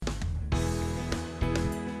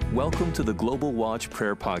Welcome to the Global Watch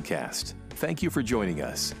Prayer Podcast. Thank you for joining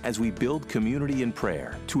us as we build community in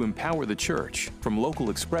prayer to empower the church from local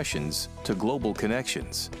expressions to global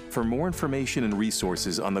connections. For more information and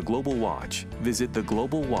resources on the Global Watch, visit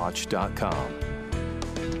theglobalwatch.com.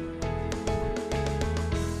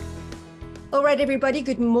 All right, everybody,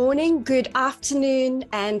 good morning, good afternoon,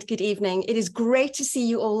 and good evening. It is great to see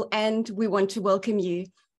you all, and we want to welcome you.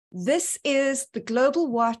 This is the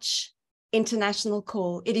Global Watch International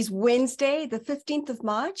Call. It is Wednesday, the 15th of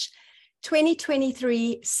March,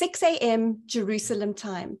 2023, 6 a.m. Jerusalem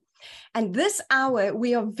time. And this hour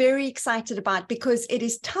we are very excited about because it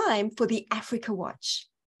is time for the Africa Watch.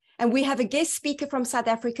 And we have a guest speaker from South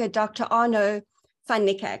Africa, Dr. Arno van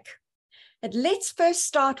Niekerk. And let's first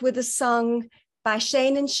start with a song by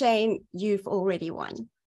Shane and Shane, You've Already Won.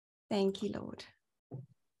 Thank you, Lord.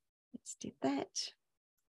 Let's do that.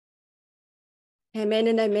 Amen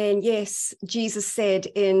and amen. Yes, Jesus said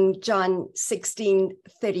in John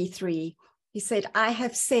 16:33, he said, I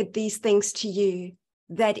have said these things to you,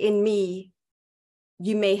 that in me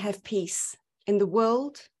you may have peace. In the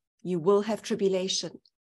world you will have tribulation,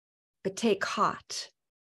 but take heart,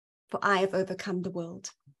 for I have overcome the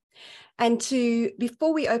world. And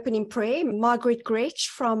before we open in prayer, Margaret Gretsch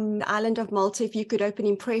from the island of Malta, if you could open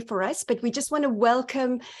in prayer for us. But we just want to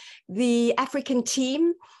welcome the African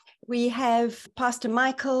team. We have Pastor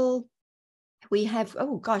Michael. We have,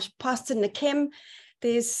 Pastor Nakem.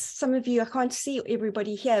 There's some of you, I can't see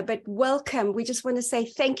everybody here, but welcome. We just want to say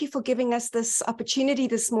thank you for giving us this opportunity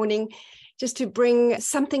this morning just to bring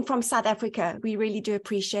something from South Africa. We really do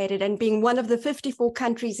appreciate it. And being one of the 54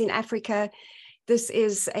 countries in Africa, this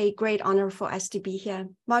is a great honor for us to be here.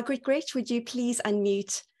 Margaret Gretsch, would you please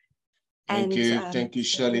unmute? Thank you,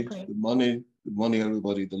 Shelley. Good morning,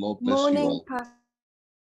 everybody. The Lord bless you all.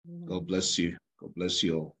 God bless you. God bless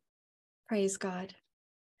you all. Praise God.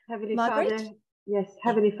 Heavenly Margaret? Father, yes,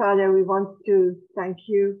 Heavenly Father, we want to thank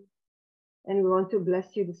you and we want to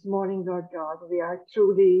bless you this morning, Lord God. We are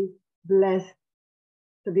truly blessed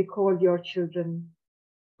to be called your children.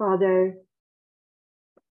 Father,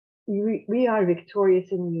 we are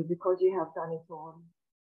victorious in you because you have done it all.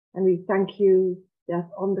 And we thank you that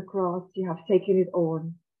on the cross you have taken it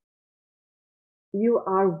on. You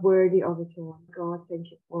are worthy of it all. God,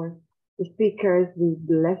 thank you for the speakers. We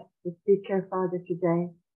bless the speaker, Father, today.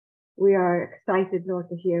 We are excited, Lord,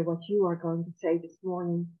 to hear what you are going to say this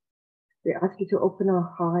morning. We ask you to open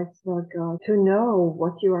our hearts, Lord God, to know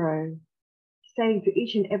what you are saying to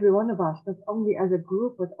each and every one of us, not only as a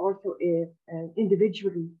group, but also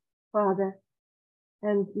individually, Father.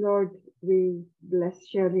 And Lord, we bless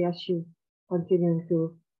Shirley as she continue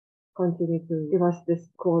to give us this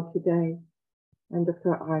call today. And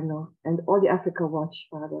Dr. Arno and all the Africa Watch,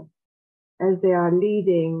 Father, as they are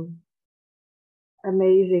leading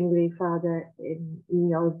amazingly, Father, in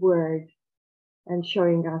your word and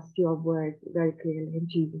showing us your word very clearly in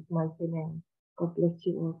Jesus' mighty name. God bless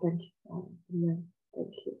you all. Thank you, Father. Amen.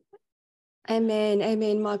 Thank you. Amen.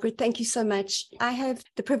 Amen, Margaret. Thank you so much. I have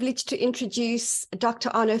the privilege to introduce Dr.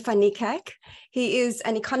 Arno van Niekerk. He is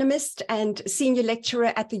an economist and senior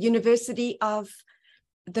lecturer at the University of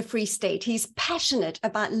the Free State. He's passionate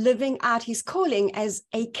about living out his calling as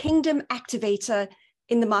a kingdom activator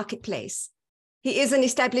in the marketplace. He is an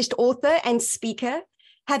established author and speaker,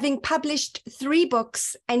 having published 3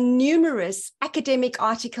 books and numerous academic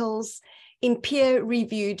articles in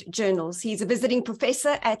peer-reviewed journals. He's a visiting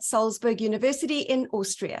professor at Salzburg University in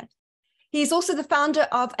Austria. He is also the founder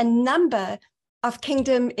of a number of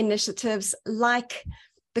kingdom initiatives like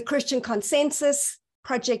the Christian Consensus,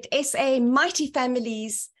 Project SA, Mighty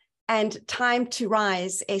Families, and Time to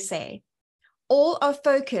Rise SA. All are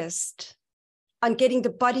focused on getting the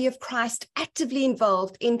body of Christ actively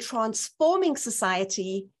involved in transforming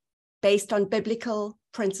society based on biblical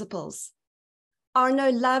principles. Arno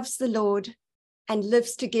loves the Lord and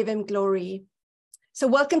lives to give him glory. So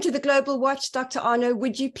welcome to the Global Watch, Dr. Arno.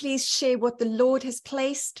 Would you please share what the Lord has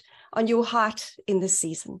placed on your heart in this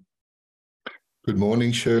season? Good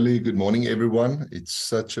morning, Shirley. Good morning, everyone. It's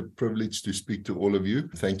such a privilege to speak to all of you.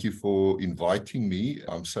 Thank you for inviting me.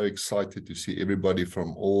 I'm so excited to see everybody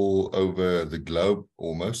from all over the globe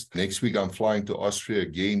almost. Next week, I'm flying to Austria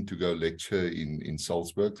again to go lecture in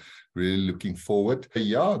Salzburg. Really looking forward.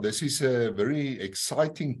 Yeah, this is a very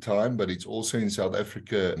exciting time, but it's also in South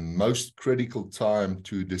Africa, most critical time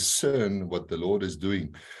to discern what the Lord is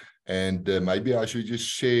doing. And maybe I should just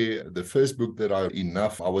share the first book that I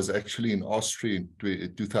was actually in Austria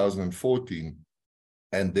in 2014.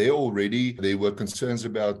 And there were concerns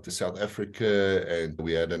about South Africa, and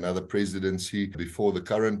we had another presidency before the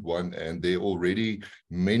current one, and there already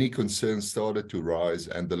many concerns started to rise.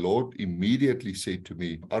 And the Lord immediately said to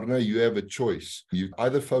me, Arna, you have a choice. You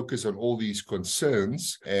either focus on all these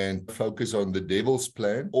concerns and focus on the devil's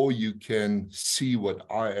plan, or you can see what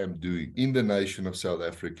I am doing in the nation of South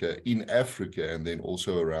Africa, in Africa, and then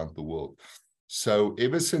also around the world. So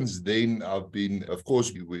ever since then, I've been, of course,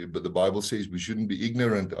 but the Bible says we shouldn't be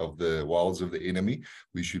ignorant of the wiles of the enemy.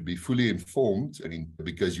 We should be fully informed,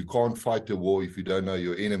 because you can't fight a war if you don't know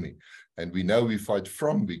your enemy. And we know we fight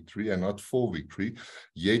from victory and not for victory.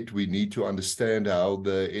 Yet we need to understand how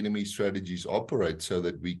the enemy strategies operate so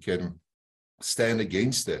that we can stand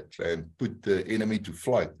against that and put the enemy to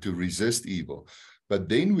flight, to resist evil. But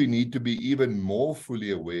then we need to be even more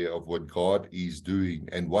fully aware of what God is doing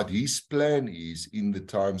and what his plan is in the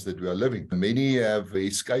times that we are living. Many have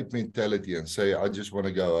escape mentality and say, I just want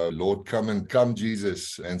to go, oh, Lord, come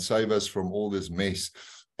Jesus and save us from all this mess.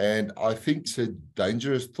 And I think it's a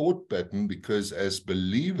dangerous thought pattern, because as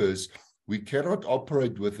believers, we cannot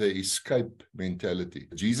operate with an escape mentality.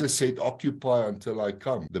 Jesus said, occupy until I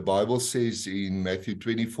come. The Bible says in Matthew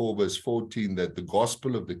 24, verse 14, that the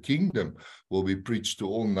gospel of the kingdom will be preached to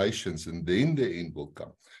all nations, and then the end will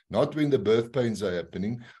come. Not when the birth pains are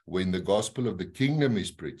happening, when the gospel of the kingdom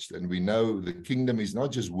is preached. And we know the kingdom is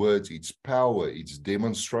not just words, it's power, it's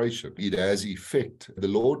demonstration. It has effect. The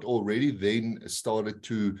Lord already then started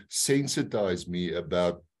to sensitize me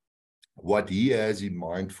about what he has in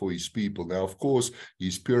mind for his people. Now, of course,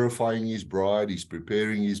 he's purifying his bride, he's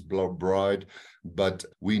preparing his bride, but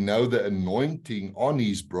we know the anointing on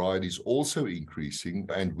his bride is also increasing,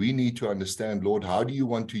 and we need to understand, Lord, how do you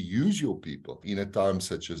want to use your people in a time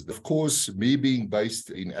such as this? Of course, me being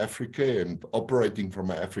based in Africa and operating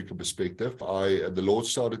from an Africa perspective, the Lord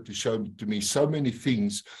started to show to me so many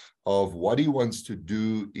things of what he wants to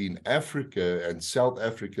do in Africa and South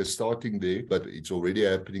Africa, starting there, but it's already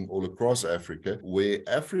happening all across Africa, where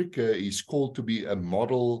Africa is called to be a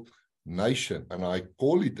model nation. And I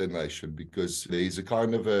call it a nation because there is a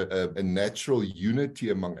kind of a natural unity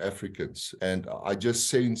among Africans. And I just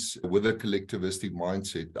sense, with a collectivistic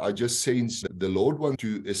mindset, I just sense that the Lord wants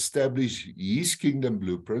to establish his kingdom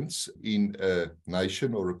blueprints in a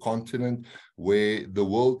nation or a continent where the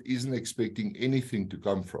world isn't expecting anything to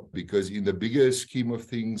come from. Because in the bigger scheme of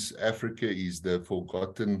things, Africa is the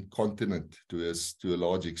forgotten continent to a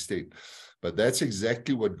large extent. But that's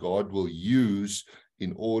exactly what God will use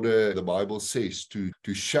in order, the Bible says, to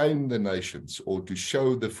shame the nations or to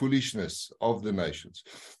show the foolishness of the nations.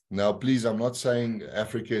 Now, please, I'm not saying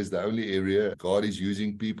Africa is the only area. God is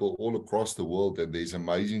using people all across the world, and there's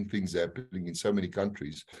amazing things happening in so many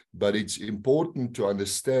countries. But it's important to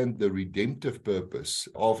understand the redemptive purpose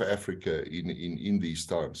of Africa in these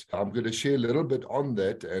times. I'm going to share a little bit on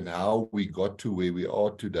that and how we got to where we are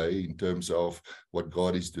today in terms of what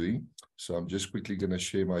God is doing. So I'm just quickly going to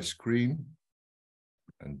share my screen.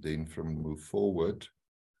 And then move forward,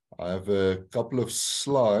 I have a couple of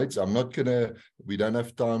slides. We don't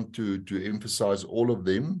have time to emphasize all of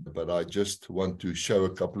them, but I just want to show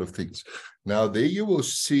a couple of things. Now, there you will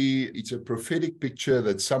see, it's a prophetic picture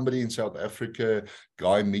that somebody in South Africa,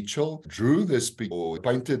 Guy Mitchell, drew this picture or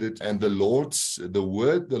painted it. And the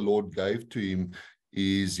word the Lord gave to him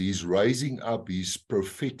is he's raising up his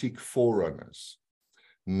prophetic forerunners.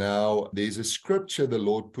 Now, there's a scripture the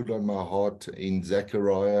Lord put on my heart in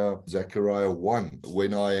Zechariah 1.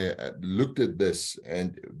 When I looked at this,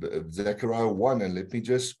 and Zechariah 1, and let me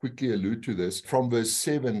just quickly allude to this. From verse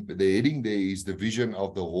 7, the heading there is the vision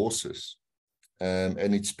of the horses. And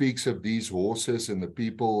it speaks of these horses and the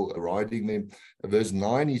people riding them. Verse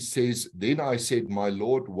 9, it says, then I said, my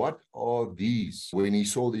Lord, what are these? When he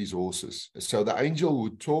saw these horses. So the angel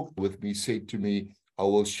who talked with me said to me, I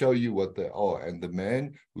will show you what they are. And the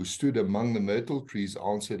man who stood among the myrtle trees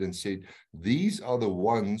answered and said, these are the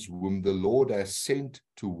ones whom the Lord has sent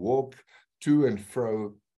to walk to and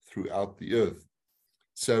fro throughout the earth.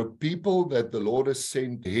 So people that the Lord has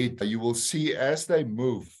sent ahead, you will see as they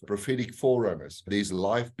move, prophetic forerunners, there's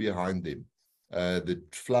life behind them. The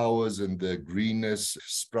flowers and the greenness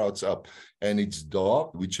sprouts up, and it's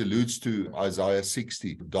dark, which alludes to Isaiah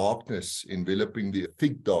 60, darkness enveloping the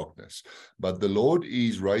thick darkness. But the Lord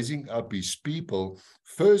is raising up his people.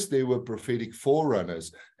 First, they were prophetic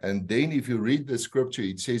forerunners, and then if you read the scripture,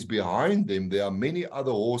 it says behind them there are many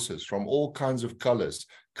other horses from all kinds of colors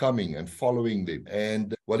coming and following them.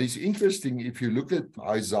 And what is interesting, if you look at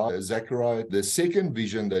Zechariah, the second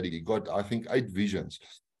vision that he got, I think 8 visions.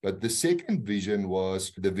 But the second vision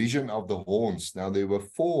was the vision of the horns. Now, there were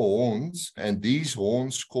 4 horns, and these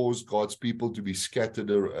horns caused God's people to be scattered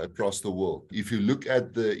across the world. If you look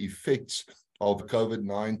at the effects of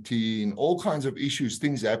COVID-19, all kinds of issues,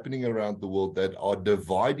 things happening around the world that are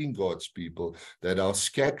dividing God's people, that are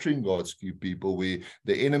scattering God's people, where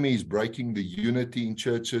the enemy is breaking the unity in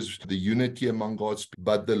churches, the unity among God's people.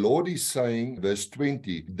 But the Lord is saying, verse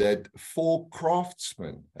 20, that 4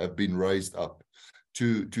 craftsmen have been raised up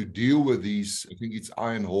to deal with these, I think it's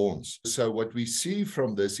iron horns. So what we see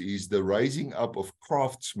from this is the raising up of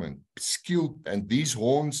craftsmen, skilled, and these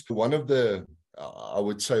horns, one of the I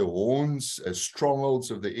would say horns, strongholds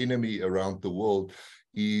of the enemy around the world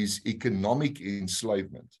is economic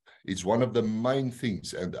enslavement. It's one of the main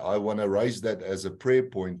things, and I want to raise that as a prayer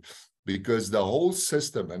point, because the whole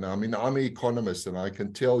system, and I mean, I'm an economist, and I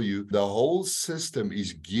can tell you the whole system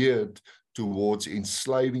is geared towards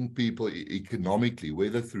enslaving people economically,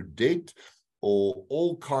 whether through debt or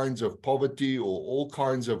all kinds of poverty or all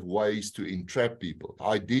kinds of ways to entrap people.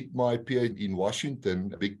 I did my PhD in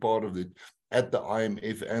Washington, a big part of it, at the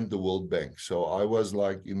IMF and the World Bank. So I was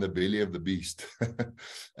like in the belly of the beast.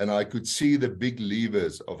 And I could see the big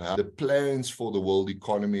levers of how the plans for the world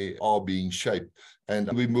economy are being shaped.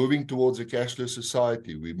 And we're moving towards a cashless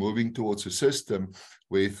society. We're moving towards a system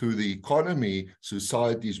where through the economy,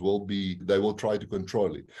 societies they will try to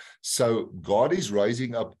control it. So God is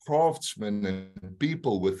raising up craftsmen and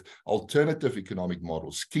people with alternative economic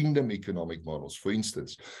models, kingdom economic models, for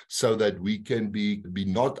instance, so that we can be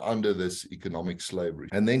not under this economic slavery.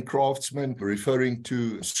 And then craftsmen referring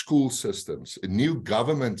to school systems, new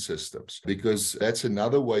government systems, because that's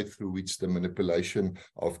another way through which the manipulation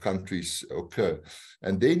of countries occur.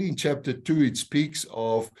 And then in chapter 2, it speaks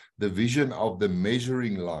of the vision of the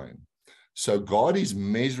measuring line. So God is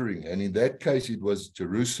measuring, and in that case, it was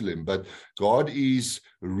Jerusalem, but God is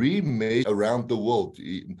remeasuring around the world,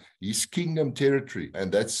 his kingdom territory.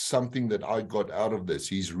 And that's something that I got out of this.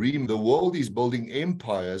 The world is building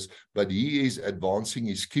empires, but he is advancing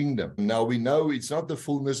his kingdom. Now we know it's not the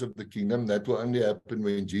fullness of the kingdom. That will only happen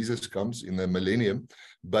when Jesus comes in the millennium.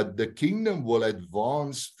 But the kingdom will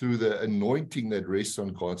advance through the anointing that rests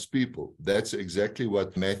on God's people. That's exactly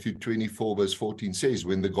what Matthew 24 verse 14 says.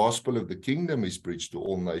 When the gospel of the kingdom is preached to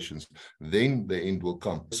all nations, then the end will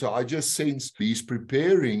come. So I just sense he's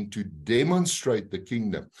preparing to demonstrate the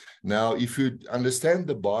kingdom. Now, if you understand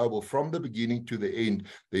the Bible from the beginning to the end,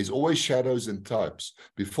 there's always shadows and types.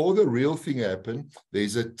 Before the real thing happened,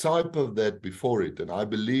 there's a type of that before it. And I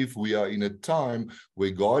believe we are in a time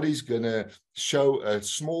where God is going to show a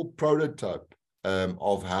small prototype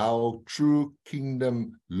of how true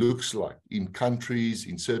kingdom looks like in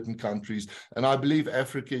certain countries. And I believe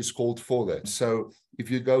Africa is called for that. So if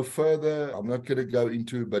you go further, I'm not going to go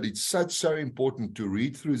into, but it's so important to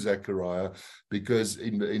read through Zechariah, because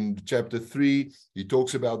in chapter 3, he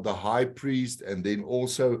talks about the high priest and then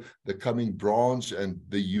also the coming branch and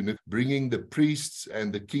the unit, bringing the priests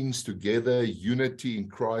and the kings together, unity in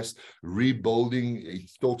Christ, rebuilding. He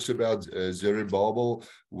talks about Zerubbabel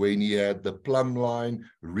when he had the plumb line,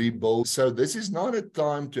 rebuild. So this is not a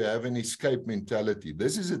time to have an escape mentality.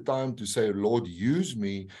 This is a time to say, Lord, use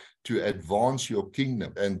me to advance your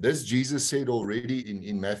kingdom. And this Jesus said already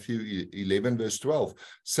in Matthew 11 verse 12,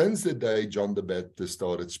 since the day John the Baptist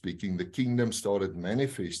started speaking, the kingdom started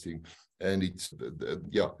manifesting, and it's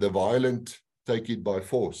the violent take it by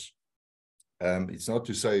force. It's not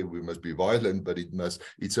to say we must be violent, but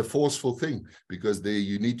it's a forceful thing, because there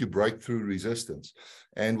you need to break through resistance.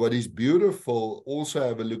 And what is beautiful, also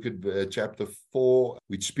have a look at chapter 4,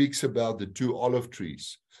 which speaks about the 2 olive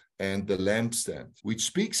trees and the lampstand, which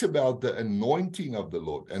speaks about the anointing of the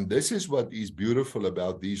Lord. And this is what is beautiful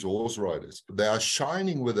about these horse riders. They are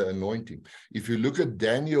shining with the anointing. If you look at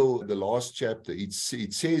Daniel, the last chapter, it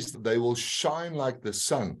says they will shine like the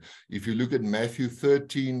sun. If you look at Matthew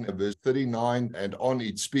 13, verse 39 and on,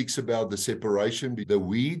 it speaks about the separation between the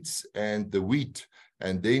weeds and the wheat.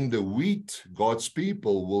 And then the wheat, God's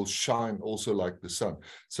people, will shine also like the sun.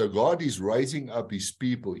 So God is raising up his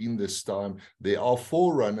people in this time. There are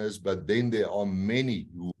forerunners, but then there are many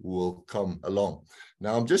who will come along.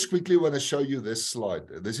 Now, I'm just quickly want to show you this slide.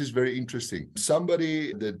 This is very interesting.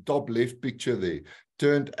 Somebody, the top left picture there,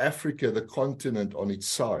 turned Africa, the continent, on its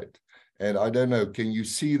side. And I don't know, can you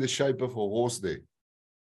see the shape of a horse there?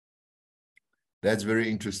 That's very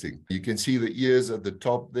interesting. You can see the ears at the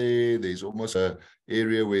top there. There's almost a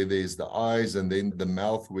area where there's the eyes, and then the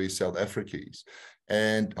mouth where South Africa is.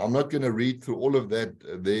 And I'm not going to read through all of that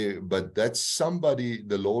there, but that's somebody,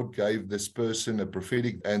 the Lord gave this person a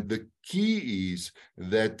prophetic, and the key is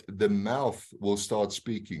that the mouth will start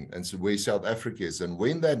speaking, and so where South Africa is. And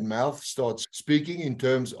when that mouth starts speaking in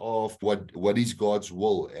terms of what is God's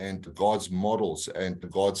will and God's models and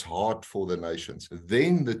God's heart for the nations,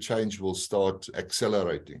 then the change will start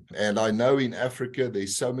accelerating. And I know in Africa,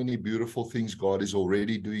 there's so many beautiful things God is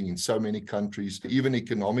already doing in so many countries, even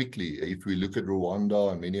economically, if we look at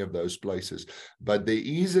Rwanda and many of those places. But there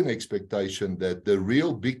is an expectation that the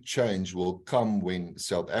real big change will come when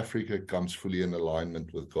South Africa comes fully in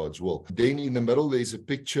alignment with God's will. Then in the middle, there's a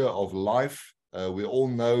picture of life. We all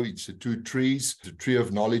know it's the two trees, the tree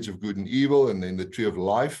of knowledge of good and evil, and then the tree of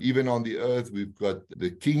life. Even on the earth, we've got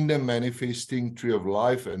the kingdom manifesting, tree of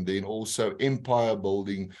life, and then also empire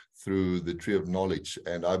building through the tree of knowledge.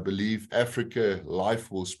 And I believe Africa,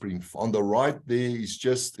 life will spring. On the right there is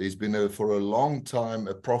there's been for a long time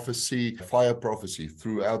a prophecy, a fire prophecy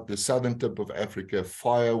throughout the southern tip of Africa.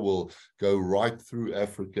 Fire will go right through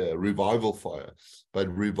Africa, revival fire,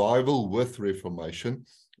 but revival with reformation.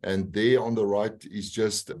 And there on the right is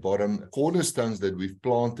just bottom cornerstones that we've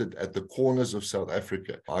planted at the corners of South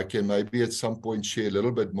Africa. I can maybe at some point share a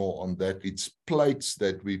little bit more on that. It's plates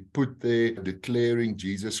that we put there declaring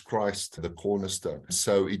Jesus Christ the cornerstone.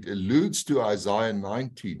 So it alludes to Isaiah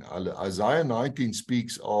 19. Isaiah 19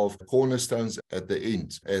 speaks of cornerstones at the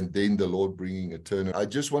end, and then the Lord bringing eternal. I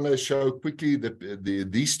just want to show quickly that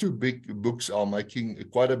these two big books are making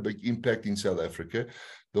quite a big impact in South Africa.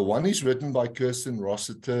 The one is written by Kirsten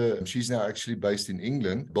Rossiter. She's now actually based in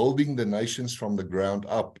England, Building the Nations from the Ground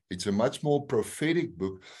Up. It's a much more prophetic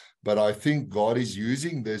book, but I think God is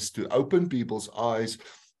using this to open people's eyes,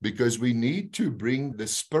 because we need to bring the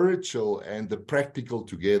spiritual and the practical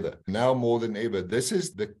together now more than ever. This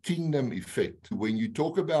is the kingdom effect. When you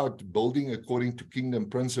talk about building according to kingdom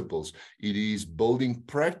principles, it is building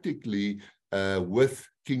practically with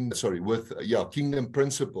kingdom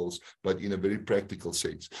principles, but in a very practical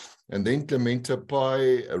sense. And then Clementa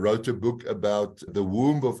Pai wrote a book about the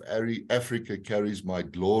womb of Africa carries my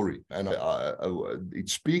glory. And it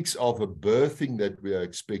speaks of a birthing that we are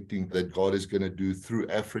expecting that God is going to do through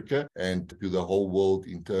Africa and to the whole world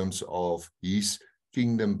in terms of his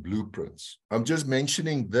kingdom blueprints. I'm just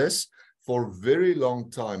mentioning this. For a very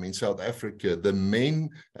long time in South Africa, the men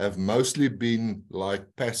have mostly been like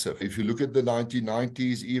passive. If you look at the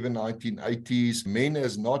 1990s, even 1980s, men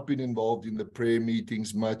has not been involved in the prayer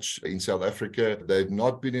meetings much in South Africa. They've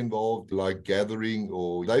not been involved like gathering,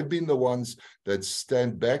 or they've been the ones that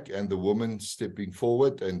stand back and the women stepping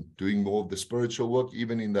forward and doing more of the spiritual work,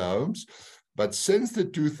 even in the homes. But since the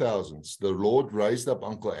 2000s, the Lord raised up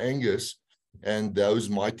Uncle Angus and those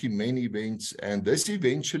mighty men events, and this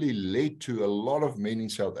eventually led to a lot of men in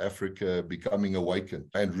South Africa becoming awakened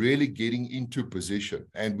and really getting into position.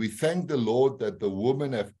 And we thank the Lord that the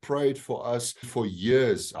women have prayed for us for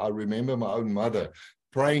years. I remember my own mother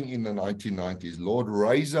praying in the 1990s, Lord,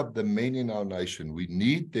 raise up the men in our nation. We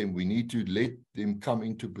need them. We need to let them come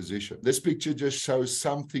into position. This picture just shows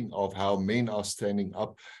something of how men are standing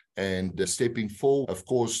up and stepping forward, of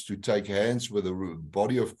course, to take hands with the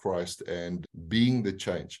body of Christ and being the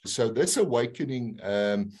change. So this awakening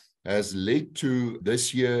has led to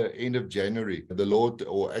this year, end of January, the Lord,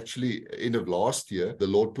 or actually end of last year, the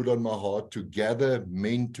Lord put on my heart to gather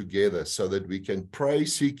men together so that we can pray,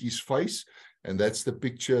 seek his face. And that's the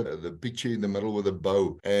picture in the middle with a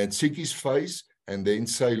bow, and seek his face. And then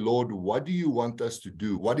say, Lord, what do you want us to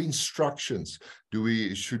do? What instructions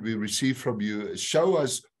should we receive from you? Show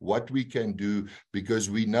us what we can do, because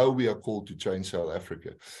we know we are called to change South Africa.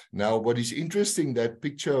 Now, what is interesting, that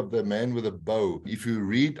picture of the man with a bow, if you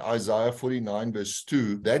read Isaiah 49 verse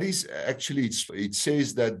 2, that is actually, it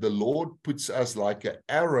says that the Lord puts us like an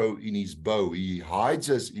arrow in his bow. He hides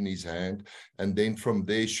us in his hand, and then from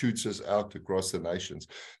there shoots us out across the nations.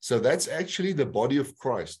 So that's actually the body of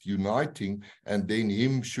Christ uniting, and then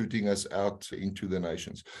him shooting us out into the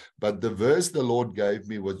nations. But the verse the Lord gave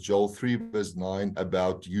me was Joel 3 verse 9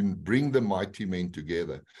 about you bring the mighty men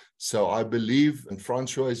together. So I believe, and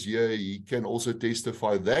Francois is here, he can also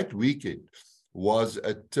testify, that weekend was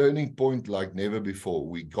a turning point like never before.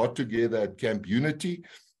 We got together at Camp Unity,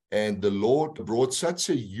 and the Lord brought such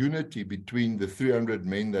a unity between the 300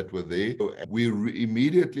 men that were there. We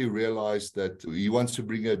immediately realized that he wants to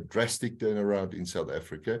bring a drastic turnaround in South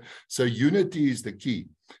Africa. So unity is the key.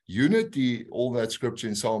 Unity, all that scripture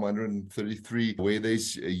in Psalm 133, where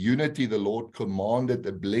there's unity, the Lord commanded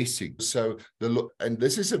a blessing. So and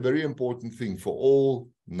this is a very important thing for all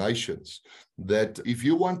nations, that if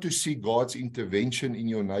you want to see God's intervention in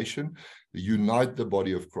your nation, unite the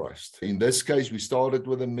body of Christ. In this case, we started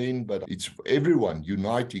with the men, but it's everyone,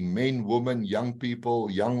 uniting men, women, young people,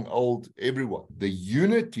 young, old, everyone. The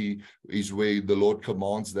unity is where the Lord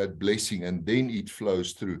commands that blessing, and then it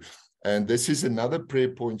flows through. And this is another prayer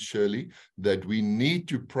point, Shirley, that we need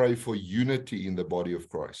to pray for unity in the body of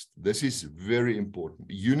Christ. This is very important.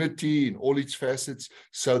 Unity in all its facets,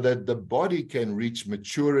 so that the body can reach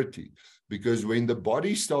maturity. Because when the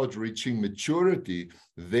body starts reaching maturity,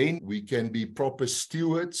 then we can be proper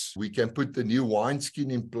stewards. We can put the new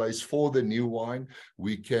wineskin in place for the new wine.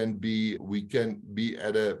 We can be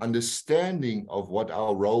at an understanding of what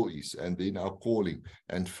our role is, and then our calling,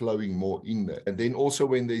 and flowing more in there. And then also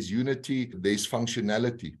when there's unity, there's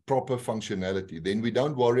functionality, proper functionality. Then we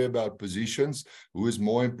don't worry about positions, who is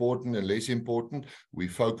more important and less important. We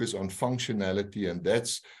focus on functionality, and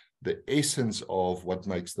that's the essence of what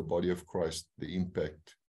makes the body of Christ, the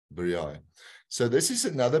impact, very high. So this is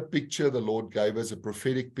another picture the Lord gave us, a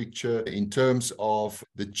prophetic picture in terms of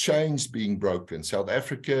the chains being broken. South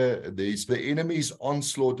Africa, there's the enemy's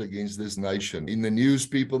onslaught against this nation. In the news,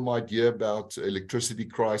 people might hear about electricity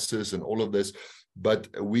crisis and all of this, but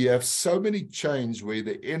we have so many chains where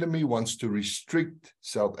the enemy wants to restrict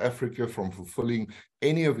South Africa from fulfilling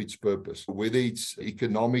any of its purpose, whether it's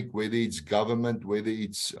economic, whether it's government, whether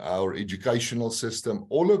it's our educational system,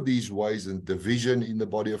 all of these ways, and division in the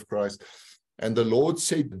body of Christ. And the Lord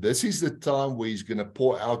said, this is the time where he's going to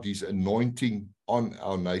pour out his anointing on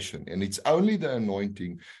our nation. And it's only the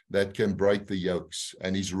anointing that can break the yokes.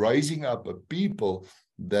 And he's raising up a people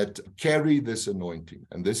that carry this anointing.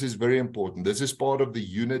 And this is very important. This is part of the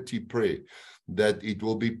unity prayer, that it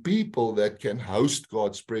will be people that can host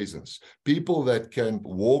God's presence, people that can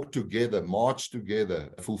walk together, march together,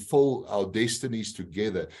 fulfill our destinies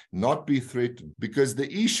together, not be threatened. Because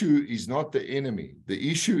the issue is not the enemy.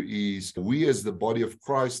 The issue is we as the body of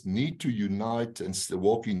Christ need to unite and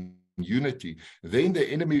walk in unity. Then the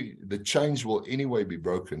enemy, the chains will anyway be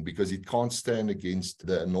broken, because it can't stand against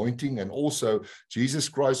the anointing. And also Jesus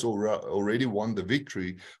Christ already won the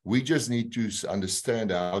victory. We just need to understand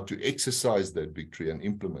how to exercise that victory and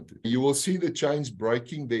implement it. You will see the chains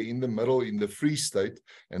breaking there in the middle in the Free State,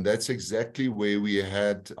 and that's exactly where we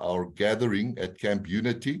had our gathering at Camp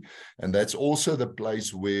Unity. And that's also the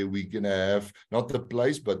place where we're going to have, not the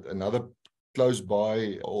place, but another close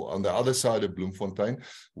by or on the other side of Bloemfontein,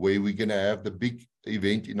 where we're going to have the big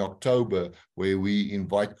event in October, where we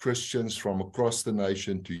invite Christians from across the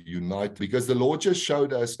nation to unite. Because the Lord just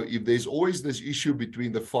showed us, if there's always this issue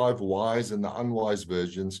between the 5 wise and the unwise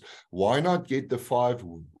virgins, why not get the 5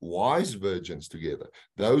 wise virgins together?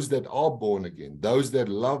 Those that are born again, those that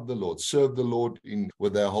love the Lord, serve the Lord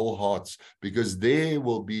with their whole hearts, because there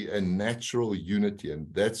will be a natural unity. And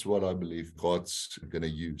that's what I believe God's going to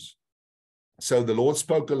use. So the Lord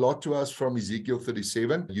spoke a lot to us from Ezekiel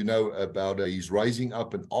 37. You know about he's raising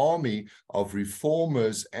up an army of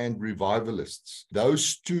reformers and revivalists.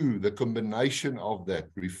 Those two, the combination of that,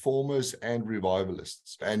 reformers and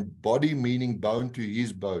revivalists. And body meaning bone to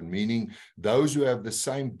his bone, meaning those who have the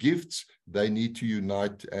same gifts, they need to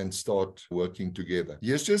unite and start working together.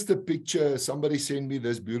 Here's just a picture. Somebody sent me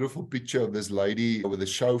this beautiful picture of this lady with a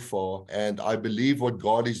shofar. And I believe what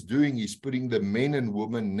God is doing is putting the men and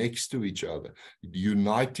women next to each other,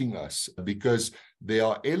 uniting us, because there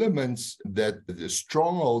are elements that the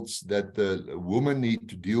strongholds that the women need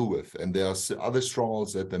to deal with, and there are other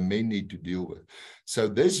strongholds that the men need to deal with. So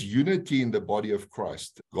this unity in the body of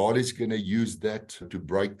Christ, God is going to use that to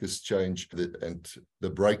break this change and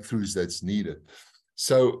the breakthroughs that's needed.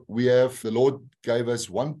 So we have, the Lord gave us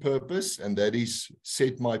one purpose, and that is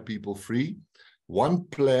set my people free. One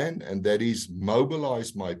plan, and that is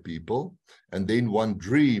mobilize my people. And then one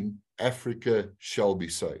dream, Africa shall be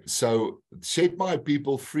saved. So set my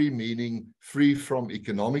people free, meaning free from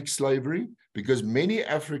economic slavery, because many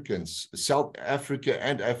Africans, South Africa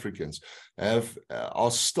and Africans, are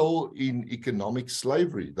still in economic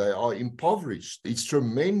slavery. They are impoverished. It's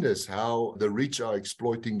tremendous how the rich are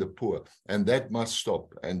exploiting the poor, and that must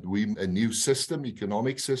stop. And a new system,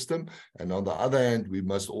 economic system, and on the other hand, we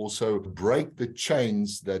must also break the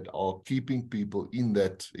chains that are keeping people in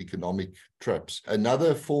that economic traps.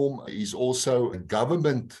 Another form is also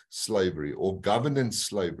government slavery or governance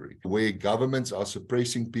slavery, where governments are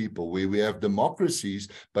suppressing people, where we have democracies,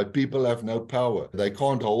 but people have no power. They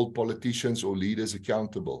can't hold politicians or leaders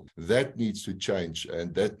accountable. That needs to change,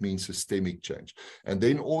 and that means systemic change. And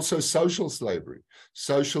then also social slavery.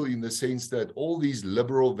 Social in the sense that all these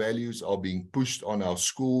liberal values are being pushed on our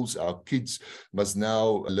schools. Our kids must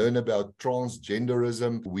now learn about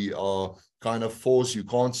transgenderism. We are kind of forced. You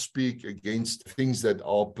can't speak against things that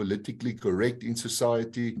are politically correct in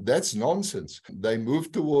society. That's nonsense. They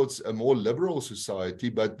move towards a more liberal society,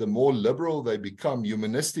 but the more liberal they become,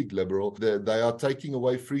 humanistic liberal, they are taking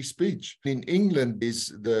away free speech. In England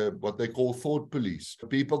is what they call thought police.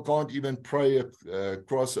 People can't even pray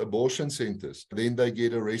across abortion centers. Then they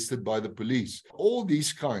get arrested by the police. All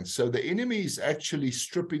these kinds. So the enemy is actually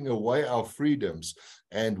stripping away our freedoms,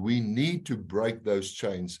 and we need to break those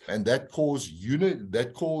chains. And that calls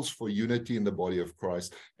for unity in the body of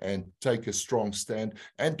Christ, and take a strong stand,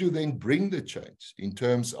 and to then bring the change in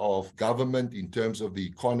terms of government, in terms of the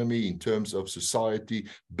economy, in terms of society.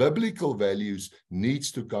 Biblical values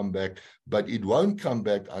needs to come back, but it won't come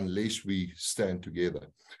back unless we stand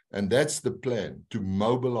together. And that's the plan, to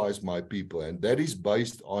mobilize my people. And that is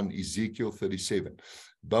based on Ezekiel 37.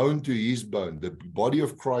 Bone to his bone, the body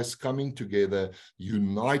of Christ coming together,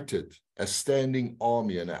 united, a standing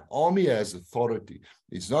army. And an army has authority.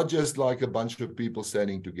 It's not just like a bunch of people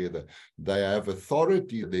standing together. They have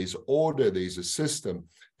authority, there's order, there's a system,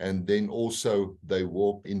 and then also they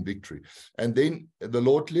walk in victory. And then the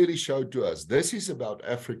Lord clearly showed to us, this is about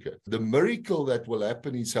Africa. The miracle that will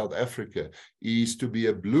happen in South Africa is to be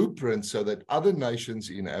a blueprint so that other nations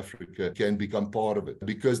in Africa can become part of it.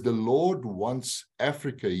 Because the Lord wants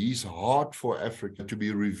Africa, his heart for Africa, to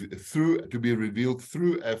be revealed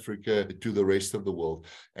through Africa to the rest of the world.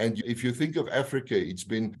 And if you think of Africa, it's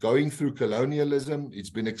been going through colonialism, it's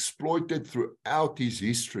been exploited throughout his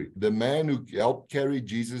history. The man who helped carry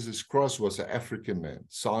Jesus' cross was an African man,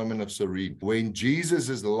 Simon of Cyrene. When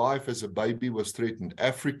Jesus' life as a baby was threatened,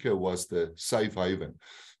 Africa was the safe haven.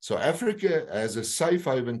 So Africa has a safe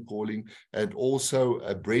haven calling, and also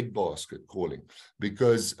a breadbasket calling,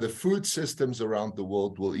 because the food systems around the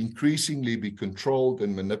world will increasingly be controlled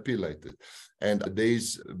and manipulated. And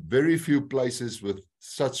there's very few places with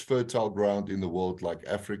such fertile ground in the world like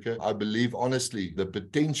Africa. I believe, honestly, the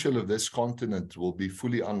potential of this continent will be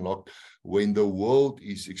fully unlocked when the world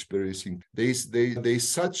is experiencing. There's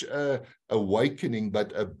such a awakening,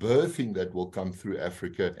 but a birthing that will come through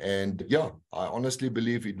Africa. And yeah, I honestly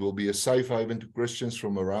believe it will be a safe haven to Christians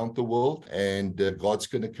from around the world. And God's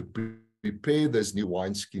going to prepare this new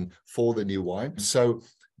wineskin for the new wine. So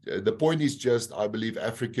the point is just, I believe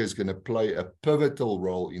Africa is going to play a pivotal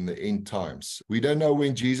role in the end times. We don't know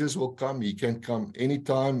when Jesus will come. He can come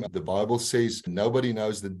anytime. The Bible says nobody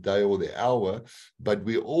knows the day or the hour, but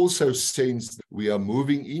we also sense we are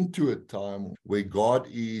moving into a time where God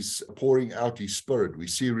is pouring out his spirit. We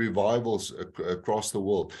see revivals across the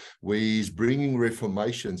world, where he's bringing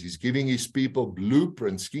reformations. He's giving his people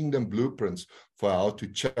blueprints, kingdom blueprints, for how to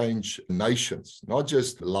change nations, not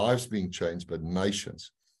just lives being changed, but nations.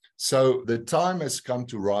 So the time has come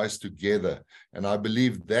to rise together, and I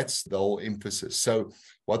believe that's the whole emphasis. So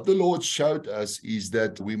what the Lord showed us is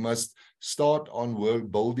that we must start on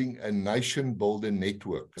building a nation builder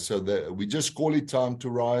network. So we just call it Time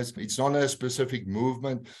to Rise. It's not a specific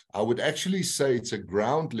movement. I would actually say it's a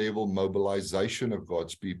ground level mobilization of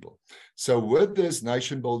God's people. So with this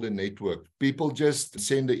nation builder network, people just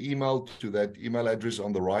send an email to that email address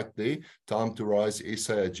on the right there,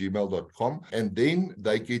 timetorisesa@gmail.com, and then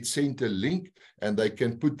they get sent a link, and they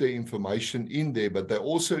can put their information in there, but they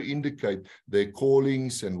also indicate their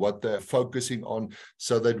callings and what they're focusing on,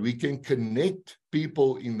 so that we can connect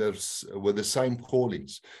people with the same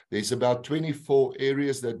callings. There's about 24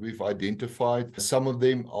 areas that we've identified. Some of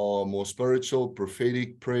them are more spiritual,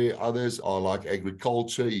 prophetic, prayer. Others are like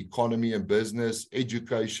agriculture, economy and business,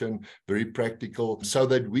 education, very practical, so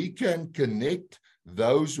that we can connect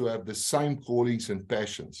those who have the same callings and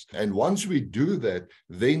passions. And once we do that,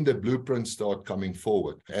 then the blueprints start coming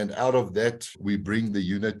forward. And out of that, we bring the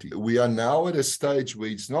unity. We are now at a stage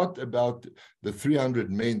where it's not about the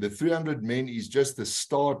 300 men. The 300 men is just the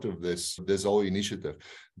start of this whole initiative.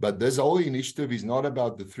 But this whole initiative is not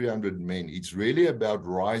about the 300 men. It's really about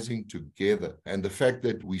rising together, and the fact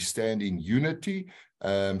that we stand in unity.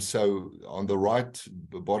 So on the right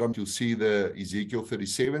bottom, you'll see the Ezekiel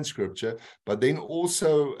 37 scripture, but then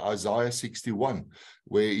also Isaiah 61,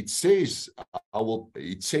 where it says,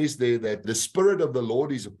 It says there that the Spirit of the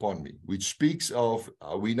Lord is upon me, which speaks of,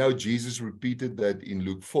 we know Jesus repeated that in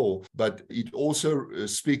Luke 4, but it also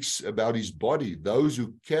speaks about his body, those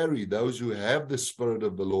who have the Spirit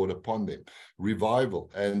of the Lord upon them, revival.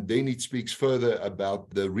 And then it speaks further about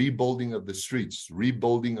the rebuilding of the streets,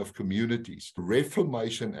 rebuilding of communities,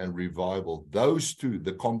 reformation and revival. Those two,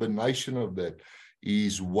 the combination of that,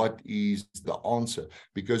 is what is the answer.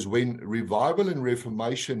 Because when revival and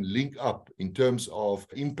reformation link up in terms of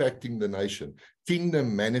impacting the nation,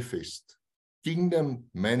 kingdom manifests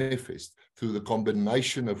through the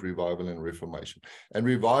combination of revival and reformation. And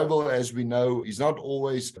revival, as we know, is not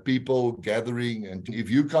always people gathering. And if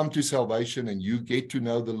you come to salvation and you get to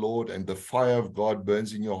know the Lord and the fire of God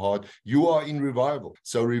burns in your heart, you are in revival.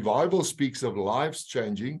 So revival speaks of lives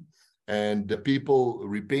changing, and the people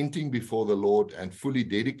repenting before the Lord and fully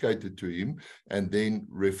dedicated to him. And then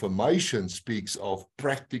reformation speaks of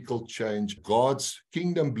practical change, God's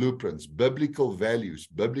kingdom blueprints, biblical values,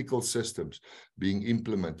 biblical systems being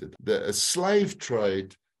implemented. The slave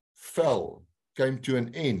trade came to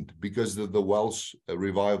an end because of the Welsh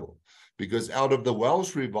revival. Because out of the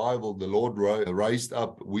Welsh revival, the Lord raised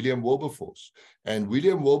up William Wilberforce. And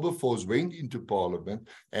William Wilberforce went into Parliament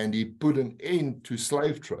and he put an end to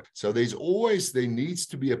slave trade. So there needs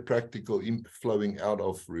to be a practical inflowing out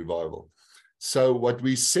of revival. So what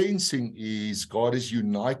we're sensing is God is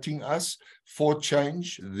uniting us for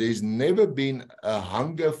change. There's never been a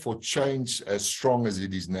hunger for change as strong as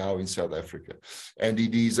it is now in South Africa. And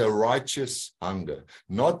it is a righteous hunger.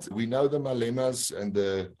 We know the Malemas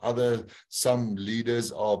and some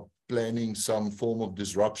leaders are planning some form of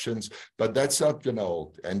disruptions, but that's not going to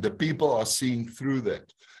hold. And the people are seeing through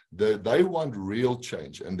that. They want real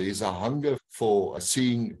change, and there's a hunger for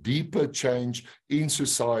seeing deeper change in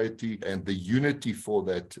society, and the unity for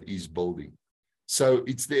that is building. So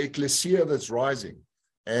it's the ecclesia that's rising.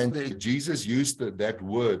 And Jesus used that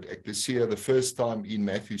word, ecclesia, the first time in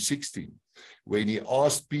Matthew 16, when he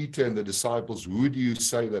asked Peter and the disciples, who do you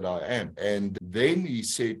say that I am? And then he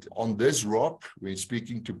said, on this rock, when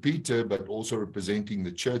speaking to Peter, but also representing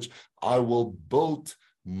the church, I will build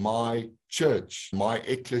my church, my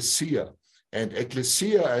ecclesia. And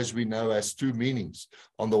ecclesia, as we know, has two meanings.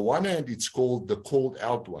 On the one hand, it's called the called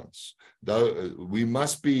out ones. Though we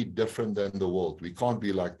must be different than the world. We can't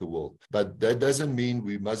be like the world. But that doesn't mean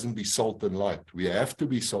we mustn't be salt and light. We have to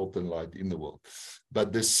be salt and light in the world.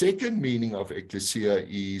 But the second meaning of ecclesia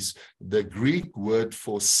is the Greek word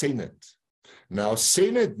for senate. Now,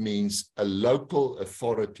 senate means a local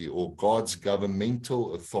authority or God's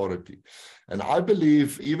governmental authority. And I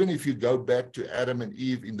believe even if you go back to Adam and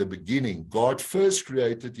Eve in the beginning, God first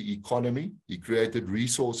created the economy. He created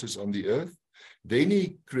resources on the earth. Then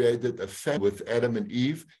he created a family with Adam and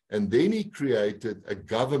Eve, and then he created a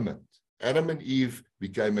government. Adam and Eve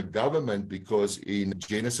became a government because in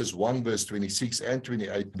Genesis 1, verse 26 and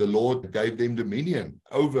 28, the Lord gave them dominion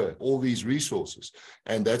over all these resources.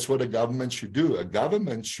 And that's what a government should do. A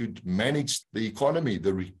government should manage the economy,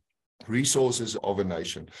 the resources of a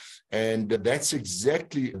nation. And that's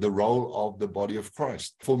exactly the role of the body of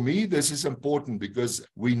Christ. For me, this is important because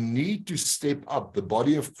we need to step up the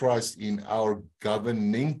body of Christ in our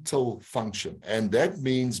governmental function. And that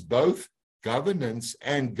means both governance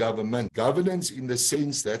and government. Governance in the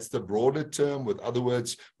sense that's the broader term. With other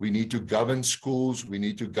words, we need to govern schools, we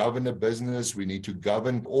need to govern a business, we need to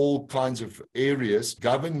govern all kinds of areas.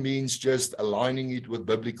 Govern means just aligning it with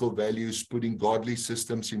biblical values, putting godly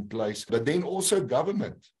systems in place, but then also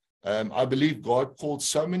government. I believe God called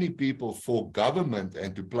so many people for government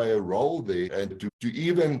and to play a role there and to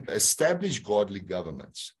even establish godly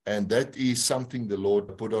governments. And that is something the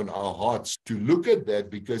Lord put on our hearts to look at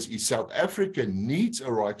that, because South Africa needs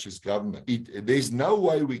a righteous government. There's no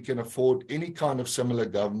way we can afford any kind of similar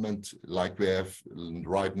government like we have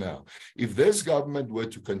right now. If this government were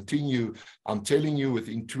to continue, I'm telling you,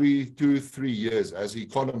 within 2-3 years, as an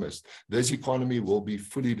economist, this economy will be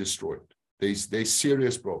fully destroyed. There's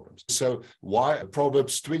serious problems. So why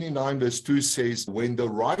Proverbs 29 verse 2 says, when the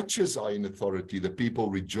righteous are in authority, the people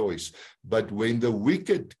rejoice. But when the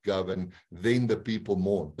wicked govern, then the people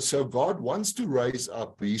mourn. So God wants to raise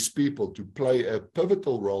up these people to play a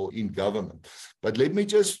pivotal role in government. But let me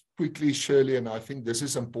just quickly, Shirley, and I think this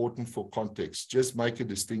is important for context, just make a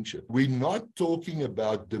distinction. We're not talking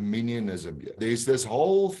about dominionism here. There's this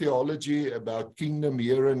whole theology about kingdom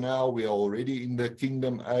here and now. We are already in the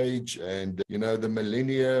kingdom age and, the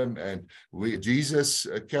millennium, and Jesus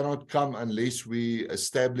cannot come unless we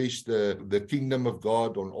establish the kingdom of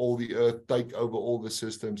God on all the earth, take over all the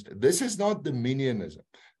systems. This is not dominionism.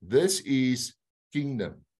 This is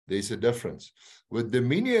kingdom. There's a difference. With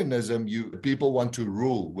dominionism, people want to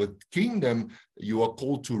rule. With kingdom, you are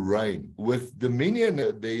called to reign. With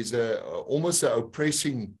dominion, there's almost an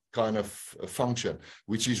oppressing kind of function,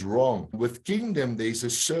 which is wrong. With kingdom, there's a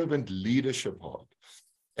servant leadership heart.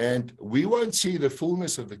 And we won't see the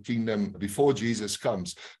fullness of the kingdom before Jesus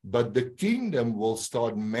comes, but the kingdom will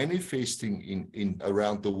start manifesting in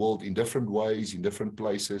around the world in different ways, in different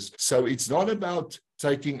places. So it's not about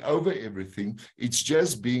taking over everything. It's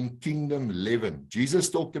just being kingdom leaven. Jesus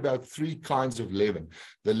talked about 3 kinds of leaven: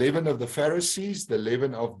 the leaven of the Pharisees, the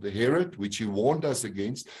leaven of the Herod, which he warned us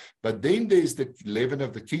against, but then there's the leaven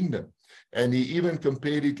of the kingdom. And he even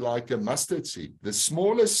compared it like a mustard seed, the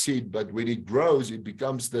smallest seed, but when it grows, it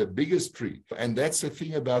becomes the biggest tree. And that's the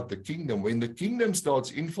thing about the kingdom. When the kingdom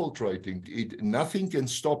starts infiltrating it, nothing can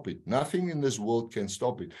stop it. Nothing in this world can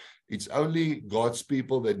stop it. It's only God's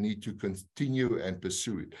people that need to continue and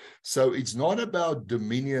pursue it. So it's not about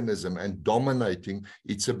dominionism and dominating.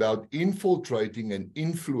 It's about infiltrating and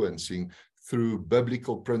influencing through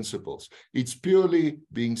biblical principles. It's purely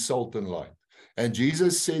being salt and light. And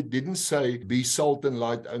Jesus didn't say, be salt and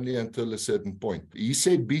light only until a certain point. He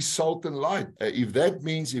said, be salt and light. If that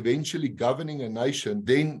means eventually governing a nation,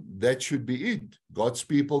 then that should be it. God's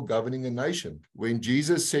people governing a nation. When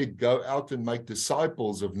Jesus said, go out and make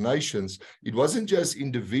disciples of nations, it wasn't just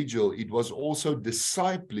individual, it was also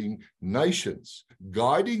discipling nations,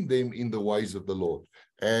 guiding them in the ways of the Lord.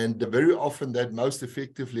 And very often that most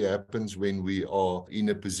effectively happens when we are in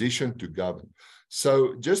a position to govern.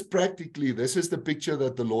 So just practically, this is the picture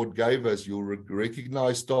that the Lord gave us. You'll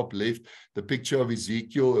recognize top left, the picture of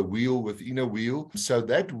Ezekiel, a wheel within a wheel. So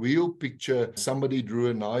that wheel picture, somebody drew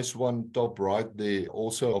a nice one top right there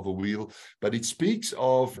also of a wheel, but it speaks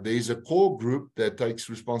of there's a core group that takes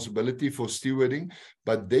responsibility for stewarding,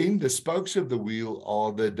 but then the spokes of the wheel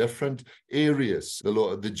are the different areas,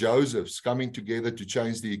 the Josephs coming together to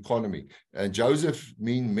change the economy. And Joseph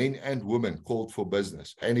mean men and women called for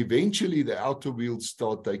business. And eventually the outer wheels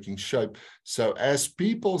start taking shape. So as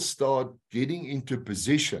people start getting into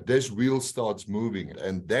position, this wheel starts moving.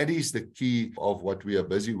 And that is the key of what we are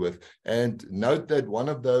busy with. And note that one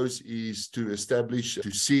of those is to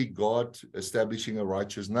see God establishing a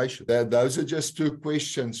righteous nation. Those are just 2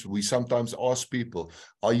 questions we sometimes ask people.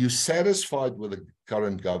 Are you satisfied with the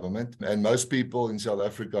current government? And most people in South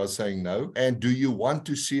Africa are saying no. And do you want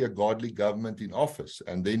to see a godly government in office?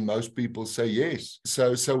 And then most people say yes.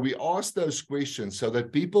 So we ask those questions so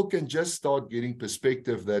that people can just start getting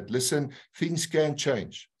perspective that, listen, things can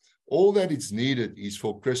change. All that is needed is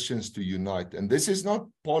for Christians to unite. And this is not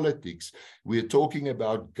politics. We're talking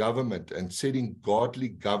about government and setting godly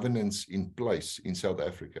governance in place in South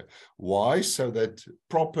Africa. Why? So that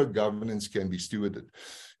proper governance can be stewarded.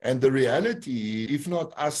 And the reality, if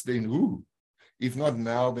not us, then who? If not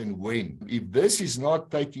now, then when? If this is not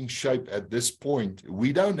taking shape at this point,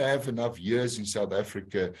 we don't have enough years in South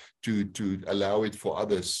Africa to allow it for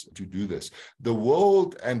others to do this. The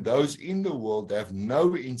world and those in the world have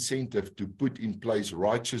no incentive to put in place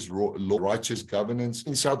righteous governance.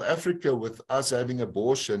 In South Africa, with us having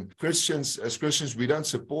abortion, as Christians, we don't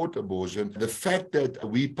support abortion. The fact that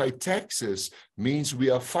we pay taxes means we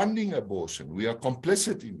are funding abortion. We are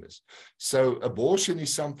complicit in this. So abortion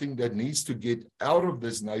is something that needs to get out of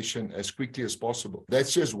this nation as quickly as possible.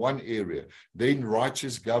 That's just one area. Then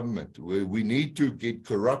righteous government, where we need to get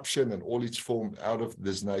corruption and all its form out of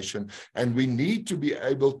this nation. And we need to be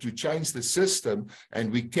able to change the system,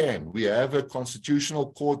 and we can. We have a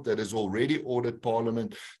constitutional court that has already ordered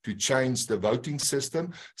Parliament to change the voting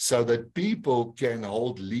system so that people can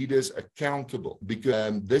hold leaders accountable.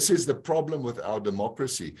 Because this is the problem with our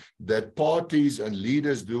democracy, that parties and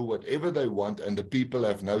leaders do whatever they want and the people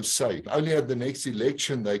have no say. Only at the next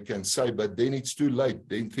election they can say, but then it's too late.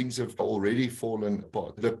 Then things have already fallen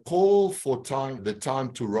apart. The call for the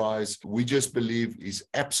time to rise, we just believe is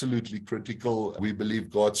absolutely critical. We believe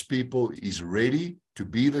God's people is ready to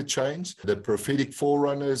be the change. The prophetic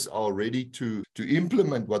forerunners are ready to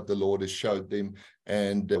implement what the Lord has showed them.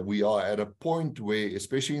 And we are at a point where,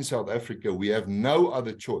 especially in South Africa, we have no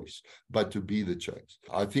other choice but to be the change.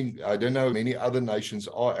 I don't know, many other nations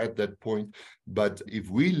are at that point, but if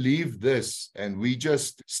we leave this and we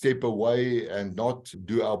just step away and not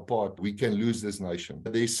do our part, we can lose this nation.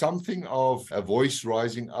 There's something of a voice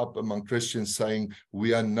rising up among Christians saying,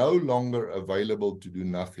 we are no longer available to do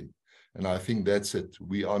nothing. And I think that's it.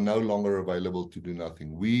 We are no longer available to do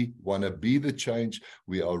nothing. We want to be the change.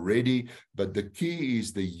 We are ready. But the key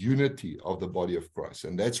is the unity of the body of Christ.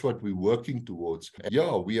 And that's what we're working towards.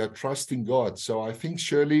 Yeah, we are trusting God. So I think,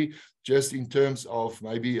 Shirley, just in terms of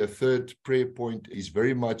maybe a third prayer point is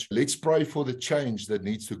very much, let's pray for the change that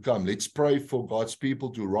needs to come. Let's pray for God's people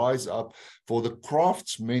to rise up, for the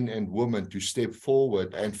craftsmen and women to step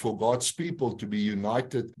forward, and for God's people to be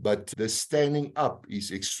united. But the standing up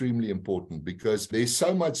is extremely important, because there's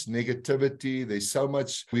so much negativity. There's so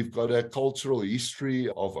much, we've got a cultural history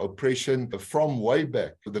of oppression from way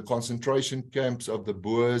back, the concentration camps of the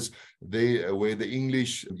Boers, there where the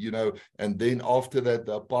English, and then after that,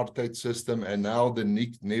 the apartheid system, and now the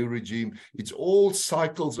new regime. It's all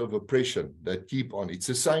cycles of oppression that keep on. It's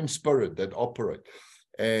the same spirit that operate.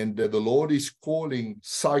 And the Lord is calling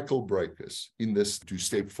cycle breakers in this to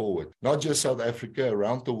step forward. Not just South Africa,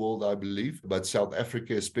 around the world, I believe, but South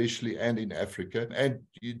Africa especially, and in Africa. And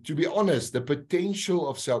to be honest, the potential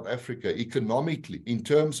of South Africa economically, in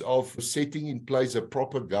terms of setting in place a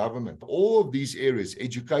proper government, all of these areas,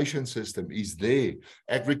 education system is there.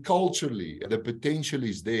 Agriculturally, the potential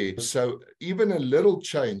is there. So even a little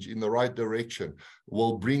change in the right direction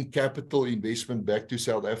will bring capital investment back to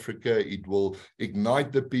South Africa. It will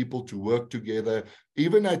ignite the people to work together,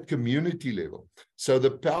 even at community level. So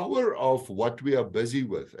the power of what we are busy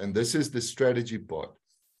with, and this is the strategy part,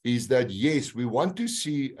 is that yes, we want to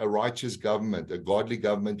see a righteous government, a godly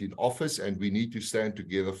government in office, and we need to stand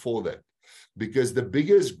together for that. Because the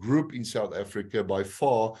biggest group in South Africa by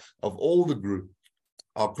far of all the groups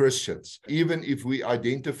are Christians. Even if we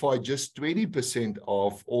identify just 20%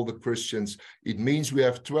 of all the Christians, it means we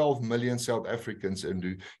have 12 million South Africans.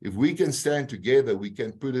 And if we can stand together, we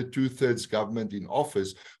can put a 2/3 government in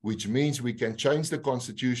office, which means we can change the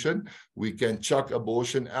constitution, we can chuck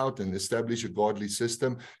abortion out and establish a godly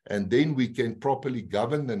system, and then we can properly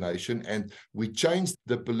govern the nation. And we change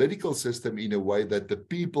the political system in a way that the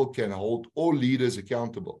people can hold all leaders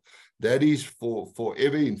accountable. That is for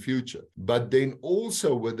forever in future. But then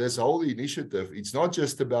also with this whole initiative, it's not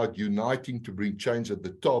just about uniting to bring change at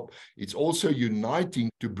the top, it's also uniting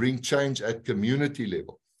to bring change at community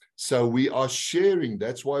level. So we are sharing,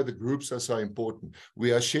 that's why the groups are so important.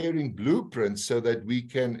 We are sharing blueprints so that we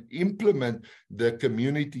can implement the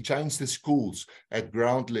community, change the schools at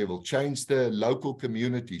ground level, change the local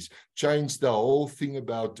communities, change the whole thing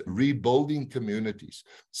about rebuilding communities.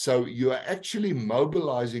 So you are actually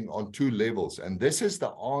mobilizing on two levels. And this is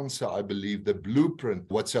the answer, I believe, the blueprint,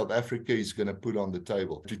 what South Africa is going to put on the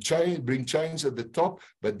table. To change, bring change at the top,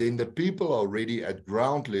 but then the people are ready at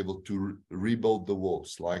ground level to rebuild the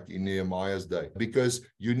walls, like in Nehemiah's day. Because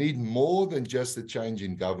you need more than just a change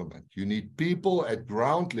in government. You need people at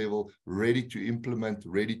ground level ready to implement,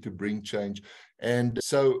 ready to bring change. And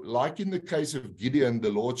so, like in the case of Gideon, the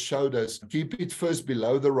Lord showed us, keep it first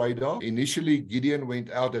below the radar. Initially, Gideon went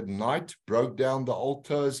out at night, broke down the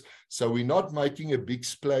altars. So we're not making a big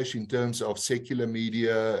splash in terms of secular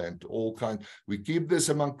media and all kinds. We keep this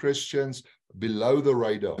among Christians below the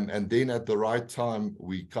radar. And then at the right time,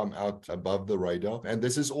 we come out above the radar. And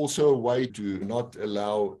this is also a way to not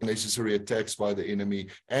allow necessary attacks by the enemy,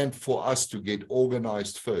 and for us to get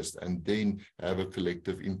organized first and then have a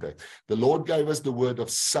collective impact. The Lord gave us the word of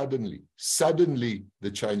suddenly. Suddenly,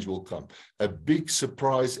 the change will come. A big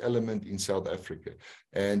surprise element in South Africa.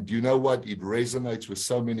 And you know what? It resonates with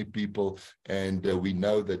so many people. And we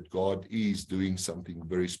know that God is doing something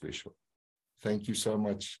very special. Thank you so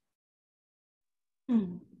much.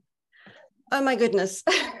 Oh my goodness.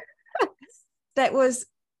 That was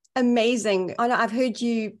amazing. I know I've heard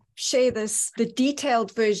you share this, the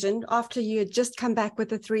detailed version, after you had just come back with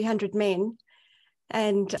the 300 men,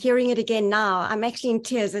 and hearing it again now, I'm actually in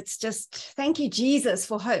tears. It's just, thank you, Jesus,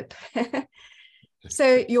 for hope.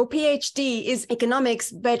 So your PhD is economics,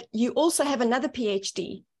 but you also have another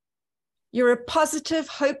PhD. You're a positive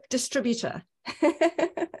hope distributor.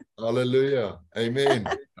 Hallelujah. Amen.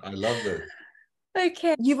 I love that.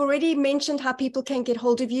 Okay. You've already mentioned how people can get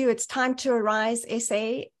hold of you. It's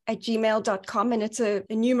timetoarisesa@gmail.com, and it's a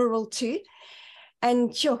numeral 2.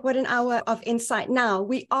 And sure, what an hour of insight. Now,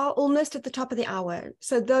 we are almost at the top of the hour.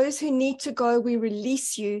 So those who need to go, we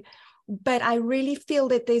release you. But I really feel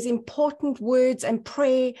that there's important words and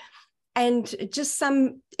prayer and just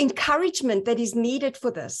some encouragement that is needed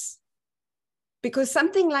for this. Because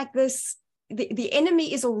something like this, the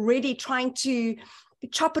enemy is already trying to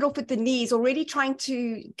chop it off at the knees, already trying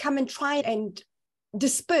to come and try and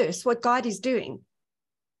disperse what God is doing.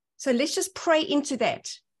 So let's just pray into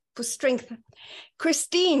that for strength.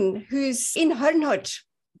 Christine, who's in Herrnhut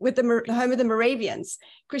with the home of the Moravians.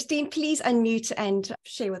 Christine, please unmute and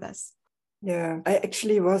share with us. Yeah, I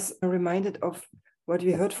actually was reminded of what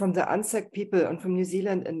we heard from the Anzac people and from New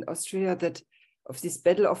Zealand and Australia, that of this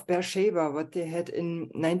Battle of Beersheba, what they had in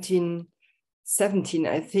 1917,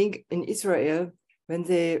 I think, in Israel, when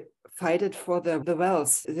they fighted for the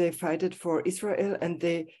wells, they fighted for Israel, and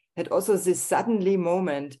they had also this suddenly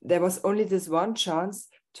moment. There was only this one chance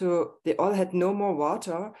they all had no more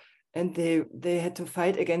water, and they had to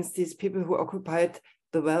fight against these people who occupied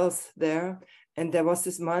the wells there. And there was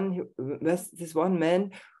this one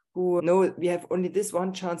man who know we have only this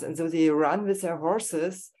one chance, and so they run with their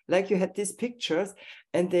horses, like you had these pictures,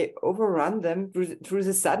 and they overrun them through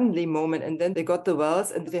the suddenly moment, and then they got the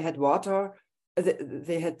wells and they had water.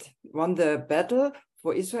 They had won the battle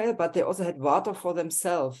for Israel, but they also had water for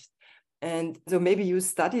themselves. And so maybe you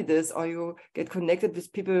study this or you get connected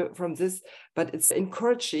with people from this, but it's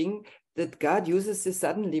encouraging that God uses these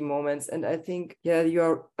suddenly moments. And I think, yeah,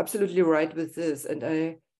 you're absolutely right with this. And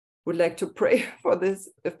I would like to pray for this,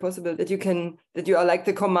 if possible, that you are like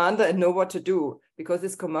the commander and know what to do, because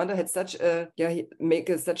this commander had such a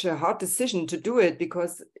hard decision to do it,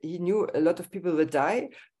 because he knew a lot of people will die,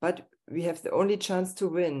 but we have the only chance to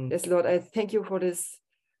win. Yes, Lord, I thank you for this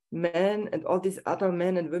man and all these other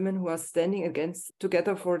men and women who are standing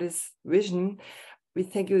together for this vision. We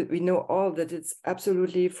thank you. We know all that it's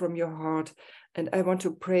absolutely from your heart. And I want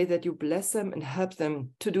to pray that you bless them and help them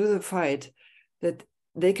to do the fight, that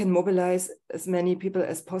they can mobilize as many people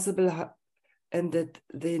as possible, and that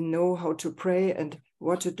they know how to pray and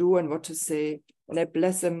what to do and what to say. And I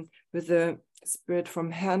bless them with the spirit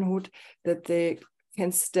from Herrnhut, that they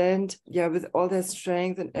can stand, with all their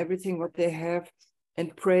strength and everything what they have,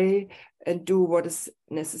 and pray and do what is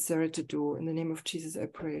necessary to do. In the name of Jesus, I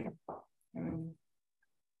pray. Amen.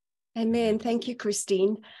 Amen. Thank you,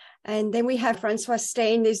 Christine. And then we have Francois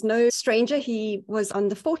Steyn. There's no stranger. He was on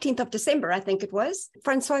the 14th of December, I think it was.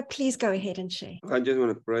 Francois, please go ahead and share. I just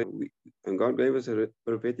want to pray. And God gave us a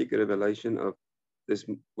prophetic revelation of this,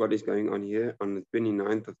 what is going on here on the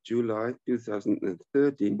 29th of July,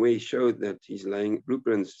 2013, where he showed that he's laying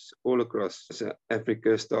blueprints all across South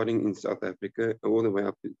Africa, starting in South Africa, all the way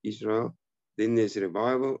up to Israel. Then there's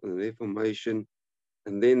revival and reformation,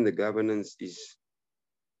 and then the governance is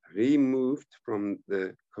removed from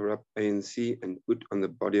the corrupt ANC and put on the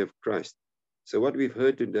body of Christ. So what we've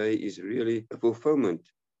heard today is really a fulfillment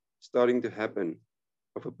starting to happen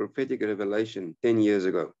of a prophetic revelation 10 years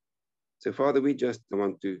ago. So Father, we just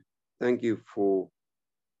want to thank you for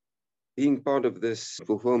being part of this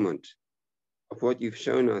fulfillment of what you've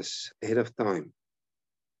shown us ahead of time,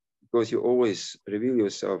 because you always reveal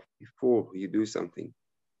yourself before you do something.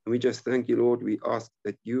 And we just thank you, Lord. We ask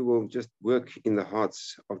that you will just work in the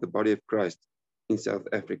hearts of the body of Christ in South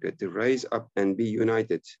Africa to raise up and be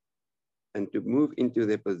united and to move into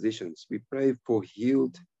their positions. We pray for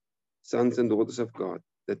healed sons and daughters of God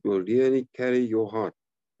that will really carry your heart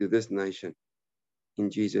to this nation in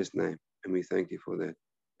Jesus' name. And we thank you for that.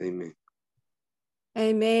 Amen.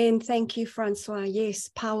 Amen. Thank you, Francois. Yes,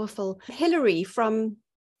 powerful. Hilary from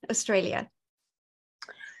Australia.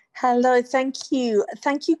 Hello, thank you.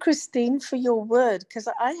 Thank you, Christine, for your word, because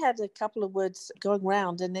I had a couple of words going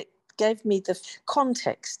around and it gave me the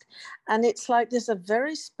context. And it's like there's a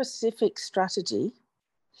very specific strategy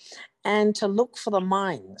and to look for the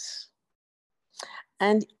mines.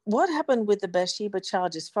 And what happened with the Beersheba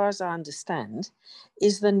charge, as far as I understand,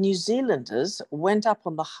 is the New Zealanders went up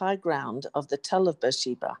on the high ground of the Tell of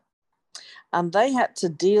Beersheba, and they had to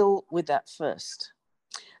deal with that first.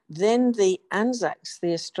 Then the Anzacs,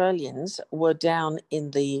 the Australians, were down in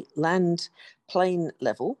the land plain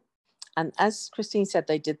level. And as Christine said,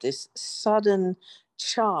 they did this sudden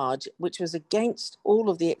charge, which was against all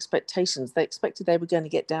of the expectations. They expected they were going to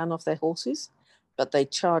get down off their horses, but they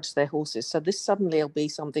charged their horses. So this suddenly will be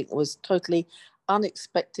something that was totally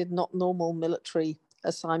unexpected, not normal military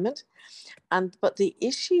assignment. But the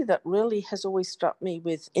issue that really has always struck me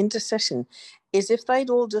with intercession is if they'd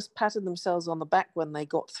all just patted themselves on the back when they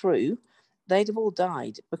got through, they'd have all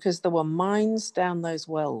died, because there were mines down those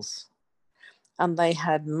wells. And they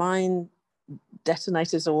had mine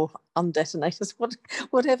detonators or undetonators,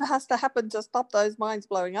 whatever has to happen to stop those mines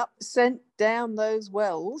blowing up, sent down those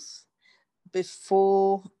wells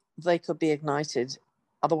before they could be ignited.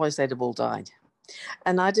 Otherwise, they'd have all died.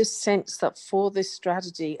 And I just sense that for this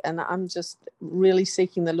strategy, and I'm just really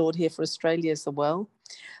seeking the Lord here for Australia as well,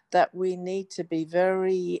 that we need to be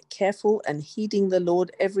very careful and heeding the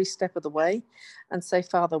Lord every step of the way and say,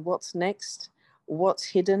 Father, what's next? What's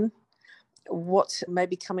hidden? What may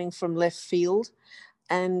be coming from left field?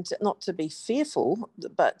 And not to be fearful,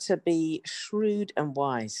 but to be shrewd and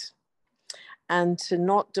wise, and to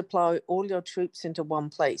not deploy all your troops into one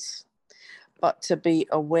place, but to be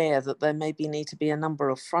aware that there maybe need to be a number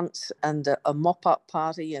of fronts and a mop-up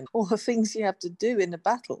party and all the things you have to do in a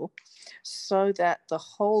battle, so that the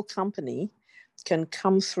whole company can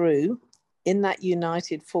come through in that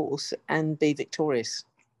united force and be victorious.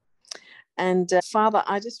 And Father,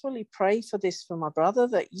 I just really pray for this for my brother,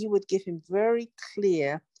 that you would give him very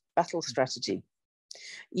clear battle strategy.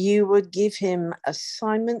 You would give him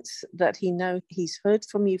assignments that he knows he's heard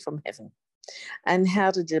from you from heaven, and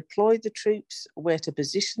how to deploy the troops, where to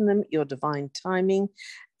position them, your divine timing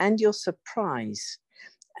and your surprise.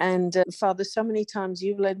 And Father, so many times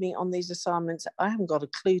you've led me on these assignments, I haven't got a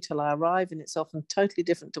clue till I arrive, and it's often totally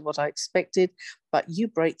different to what I expected, but you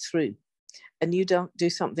break through and you don't do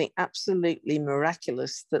something absolutely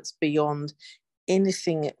miraculous that's beyond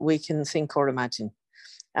anything we can think or imagine.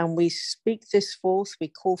 And we speak this forth, we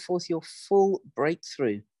call forth your full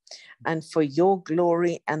breakthrough, and for your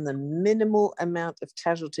glory and the minimal amount of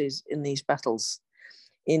casualties in these battles.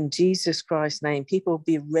 In Jesus Christ's name, people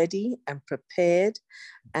be ready and prepared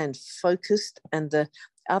and focused. And the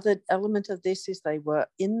other element of this is they were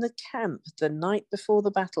in the camp the night before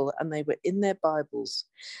the battle, and they were in their Bibles.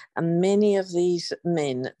 And many of these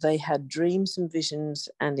men, they had dreams and visions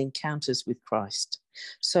and encounters with Christ.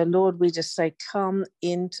 So Lord, we just say, come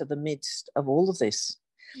into the midst of all of this.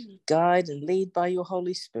 Guide and lead by your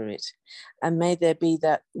Holy Spirit. And may there be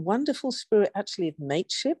that wonderful spirit actually of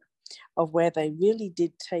mateship, of where they really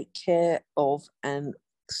did take care of and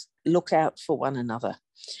look out for one another.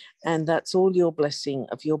 And that's all your blessing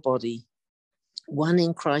of your body, one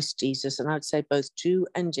in Christ Jesus. And I'd say both Jew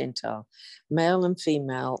and Gentile, male and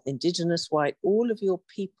female, indigenous, white, all of your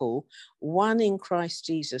people, one in Christ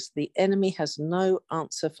Jesus. The enemy has no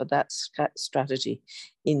answer for that strategy.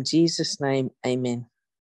 In Jesus' name, amen.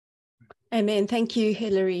 Amen. Thank you,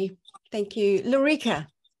 Hilary. Thank you. Lorica,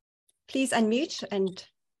 please unmute and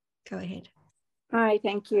go ahead. Hi,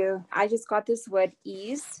 thank you. I just got this word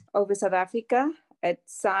ease over South Africa. It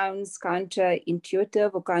sounds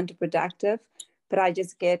counterintuitive or counterproductive, but I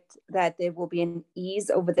just get that there will be an ease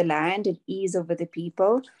over the land, an ease over the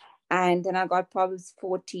people. And then I got Proverbs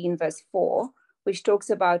 14, verse 4, which talks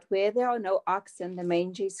about where there are no oxen, the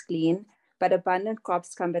manger is clean, but abundant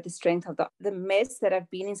crops come by the strength of the mess that have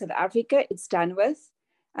been in South Africa. It's done with.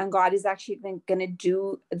 And God is actually going to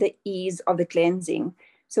do the ease of the cleansing.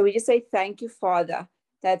 So we just say, thank you, Father,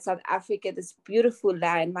 that South Africa, this beautiful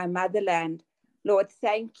land, my motherland, Lord,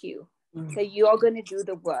 thank you. So you are going to do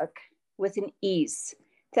the work with an ease.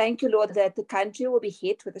 Thank you, Lord, that the country will be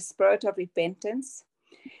hit with a spirit of repentance,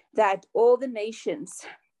 that all the nations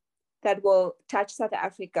that will touch South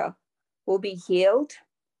Africa will be healed,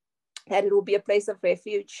 that it will be a place of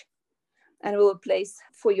refuge, and it will be a place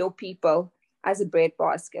for your people as a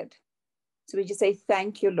breadbasket. So we just say,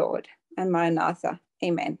 thank you, Lord, and Maranatha.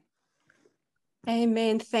 Amen.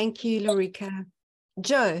 Amen. Thank you, Lorica.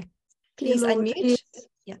 Joe, please Lord, unmute. yes.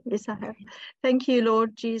 Yeah. Yes, I have. Thank you,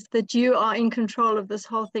 Lord Jesus, that you are in control of this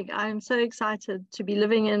whole thing. I'm so excited to be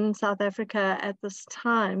living in South Africa at this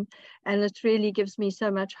time, and it really gives me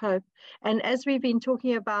so much hope. And as we've been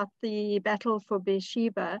talking about the battle for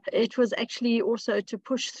Beersheba, it was actually also to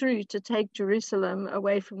push through to take Jerusalem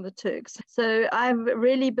away from the Turks. So I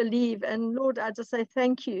really believe, and Lord, I just say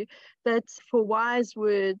thank you that for wise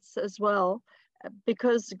words as well,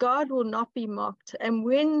 because God will not be mocked. And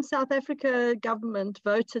when South Africa government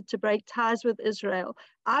voted to break ties with Israel,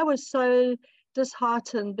 I was so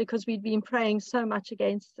disheartened because we'd been praying so much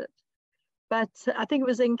against it. But I think it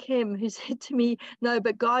was Nkem who said to me, no,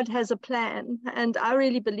 but God has a plan. And I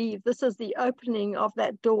really believe this is the opening of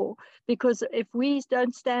that door, because if we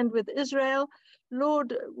don't stand with Israel,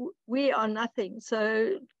 Lord, we are nothing.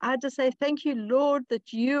 So I just say thank you, Lord,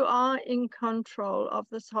 that you are in control of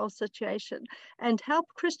this whole situation, and help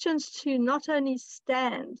Christians to not only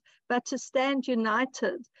stand, but to stand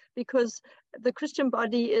united, because the Christian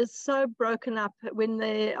body is so broken up when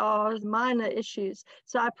there are minor issues.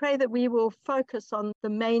 So I pray that we will focus on the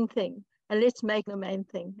main thing, and let's make the main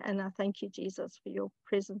thing. And I thank you, Jesus, for your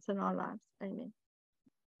presence in our lives. Amen.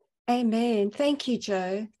 Amen. Thank you,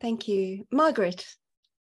 Joe. Thank you. Margaret.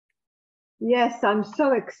 Yes, I'm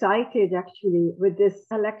so excited actually with this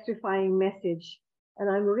electrifying message. And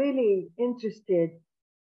I'm really interested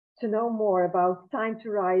to know more about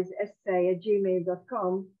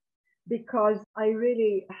timetorise@gmail.com, because I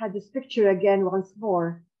really had this picture again once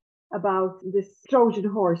more about this Trojan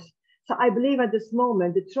horse. So I believe at this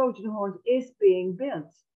moment, the Trojan horse is being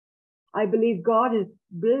built. I believe God is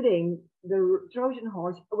building the Trojan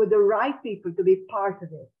horse with the right people to be part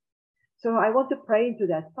of it. So I want to pray into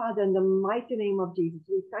that. Father, in the mighty name of Jesus,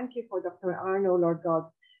 we thank you for Dr. Arno, Lord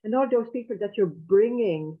God, and all those people that you're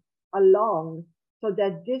bringing along so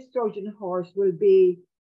that this Trojan horse will be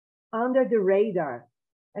under the radar.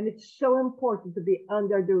 And it's so important to be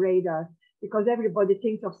under the radar, because everybody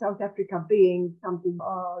thinks of South Africa being something,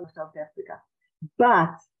 oh, South Africa.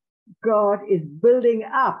 But God is building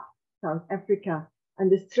up South Africa,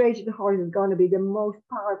 and the Strait of Hormuz is going to be the most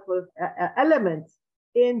powerful element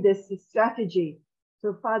in this strategy.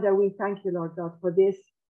 So, Father, we thank you, Lord God, for this.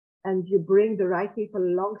 And you bring the right people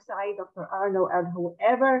alongside Dr. Arno, and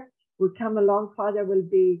whoever will come along, Father, will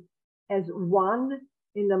be as one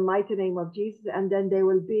in the mighty name of Jesus. And then they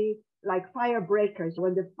will be like fire breakers.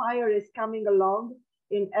 When the fire is coming along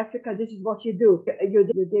in Africa, this is what you do. You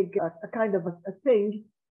dig a kind of a thing,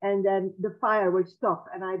 and then the fire will stop.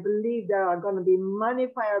 And I believe there are going to be many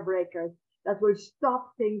fire breakers that will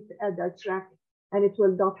stop things at their track, and it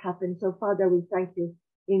will not happen. So, Father, we thank you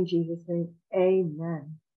in Jesus' name.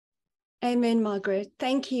 Amen. Amen, Margaret.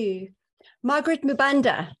 Thank you. Margaret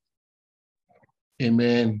Mubanda.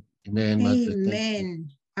 Amen. Amen. Amen.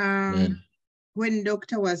 Amen. When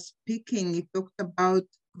Doctor was speaking, he talked about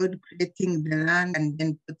God creating the land and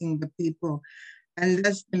then putting the people. And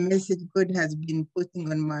that's the message God has been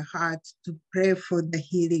putting on my heart, to pray for the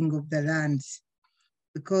healing of the lands.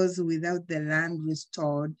 Because without the land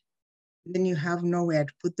restored, then you have nowhere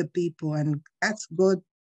to put the people. And that's God's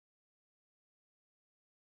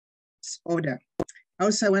order. I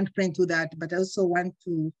also want to pray into that, but I also want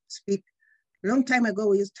to speak. A long time ago,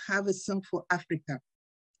 we used to have a song for Africa.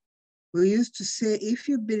 We used to say, if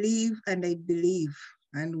you believe and I believe,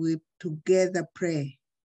 and we together pray,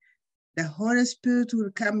 the Holy Spirit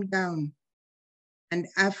will come down and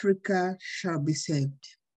Africa shall be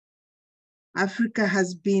saved. Africa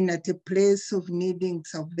has been at a place of needing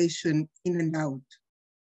salvation in and out.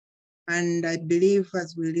 And I believe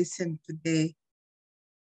as we listen today,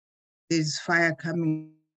 there's fire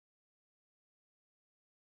coming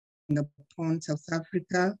upon South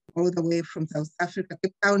Africa, all the way from South Africa,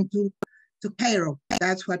 Cape Town to Cairo.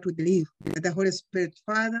 That's what we believe. The Holy Spirit,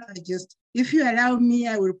 Father, if you allow me,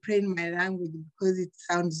 I will pray in my language because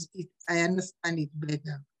I understand it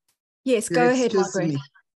better. Yes, go ahead, Margaret.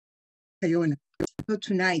 So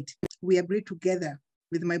tonight, we agree together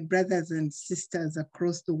with my brothers and sisters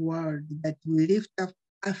across the world that we lift up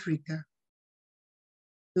Africa.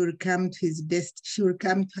 She will come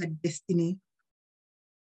to her destiny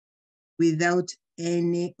without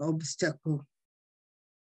any obstacle.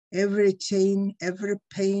 Every chain, every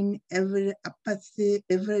pain, every apathy,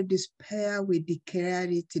 every despair, we declare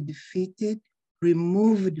it defeated,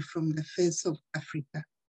 removed from the face of Africa.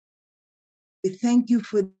 We thank you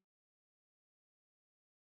for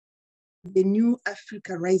the new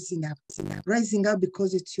Africa rising up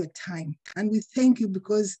because it's your time. And we thank you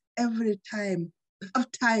because every time, we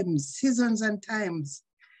have times, seasons and times,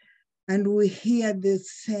 and we hear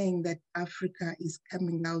this saying that Africa is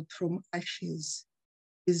coming out from ashes,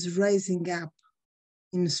 is rising up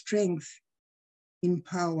in strength, in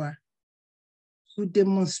power, to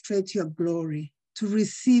demonstrate your glory, to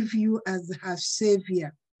receive you as her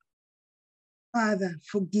Savior. Father,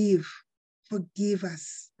 forgive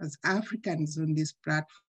us as Africans on this platform,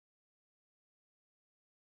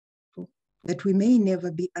 that we may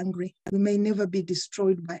never be angry, we may never be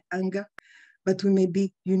destroyed by anger, but we may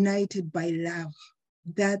be united by love,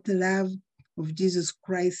 that love of Jesus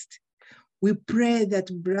Christ. We pray that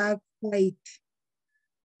Black, white,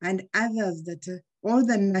 and others, that all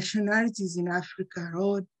the nationalities in Africa,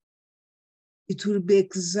 Lord, it will be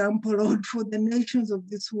example, Lord, for the nations of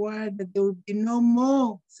this world, that there will be no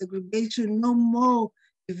more segregation, no more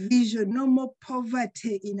division, no more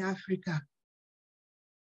poverty in Africa.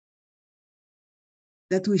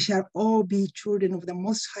 That we shall all be children of the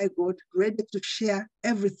Most High God, ready to share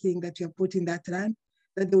everything that you have put in that land,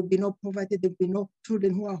 that there will be no poverty, there will be no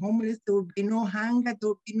children who are homeless, there will be no hunger, there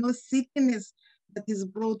will be no sickness that is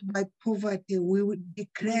brought by poverty. We would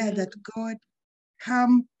declare that, God,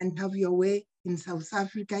 come and have your way in South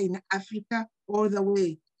Africa, in Africa, all the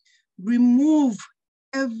way. Remove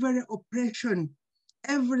every oppression,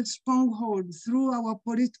 every stronghold through our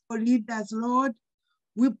political leaders, Lord.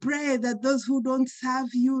 We pray that those who don't serve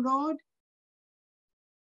you, Lord,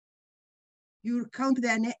 you count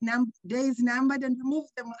their days numbered and remove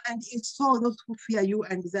them and install those who fear you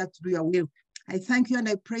and desire to do your will. I thank you and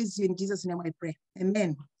I praise you in Jesus' name I pray.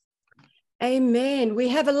 Amen. Amen. We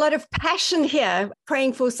have a lot of passion here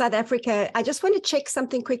praying for South Africa. I just want to check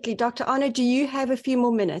something quickly. Dr. Arno, do you have a few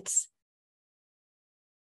more minutes?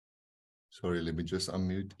 Sorry, let me just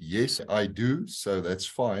unmute. Yes, I do. So that's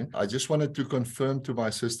fine. I just wanted to confirm to my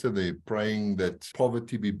sister there, praying that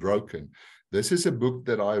poverty be broken. This is a book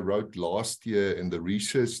that I wrote last year in the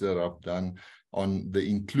research that I've done on the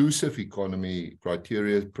inclusive economy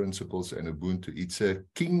criteria, principles, and Ubuntu. It's a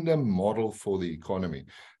kingdom model for the economy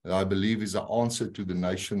that I believe is the answer to the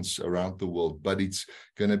nations around the world, but it's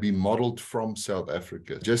going to be modeled from South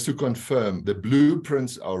Africa. Just to confirm, the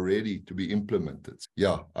blueprints are ready to be implemented.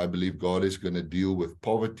 Yeah, I believe God is going to deal with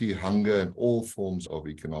poverty, hunger, and all forms of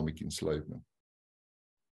economic enslavement.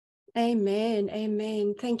 Amen.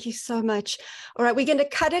 Amen. Thank you so much. All right, we're going to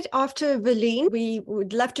cut it after Verleen. We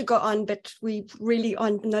would love to go on, but we really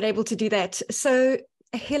are not able to do that. So,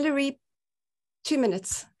 Hilary, 2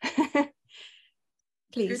 minutes.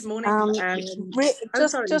 Please. Good morning.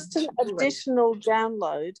 Just an additional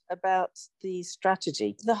download about the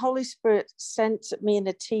strategy. The Holy Spirit sent me and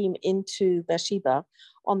a team into Beersheba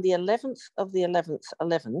on the 11th of the 11th,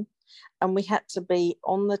 11, and we had to be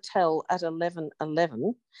on the tell at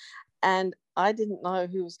 11:11, and I didn't know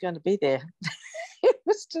who was going to be there. It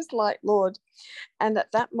was just like, Lord. And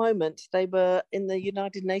at that moment, they were in the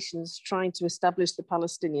United Nations trying to establish the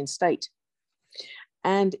Palestinian state.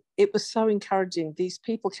 And it was so encouraging. These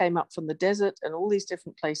people came up from the desert and all these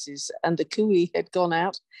different places, and the Kui had gone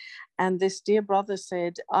out. And this dear brother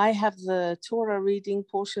said, I have the Torah reading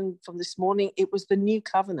portion from this morning. It was the new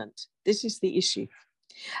covenant. This is the issue.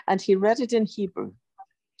 And he read it in Hebrew.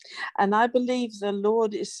 And I believe the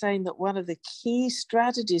Lord is saying that one of the key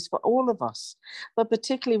strategies for all of us, but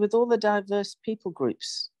particularly with all the diverse people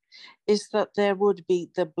groups, is that there would be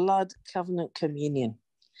the blood covenant communion.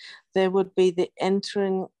 There would be the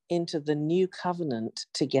entering into the new covenant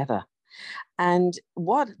together. And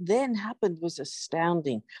what then happened was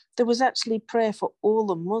astounding. There was actually prayer for all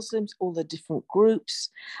the Muslims, all the different groups.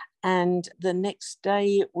 And the next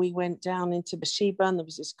day we went down into Beersheba and there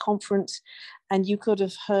was this conference, and you could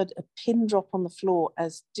have heard a pin drop on the floor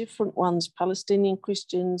as different ones, Palestinian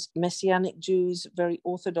Christians, Messianic Jews, very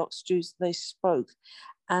Orthodox Jews, they spoke.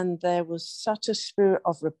 And there was such a spirit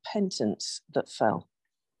of repentance that fell.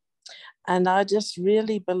 And I just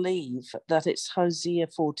really believe that it's Hosea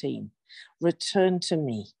 14. Return to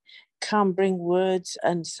me. Come, bring words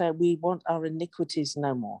and say, we want our iniquities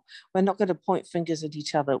no more. We're not going to point fingers at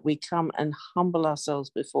each other. We come and humble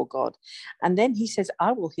ourselves before God. And then he says,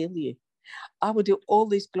 I will heal you. I will do all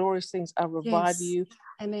these glorious things. I'll revive you,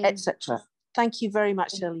 etc. Thank you very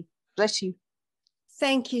much, Shirley. Bless you.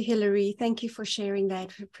 Thank you, Hilary. Thank you for sharing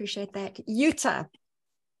that. We appreciate that. Yuta.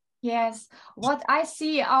 Yes, what I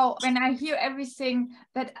see when I hear everything,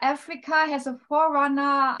 that Africa has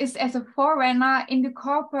is as a forerunner in the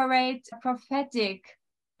corporate prophetic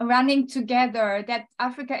running together, that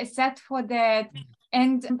Africa is set for that,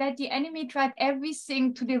 and that the enemy tried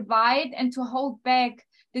everything to divide and to hold back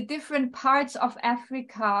the different parts of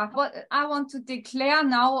Africa. What I want to declare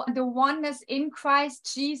now, the oneness in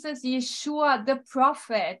Christ Jesus, Yeshua, the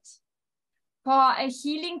prophet, for a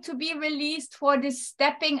healing to be released, for this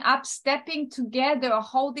stepping up, stepping together,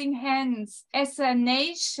 holding hands as a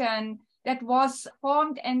nation that was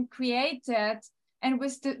formed and created, and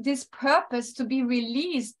with this purpose to be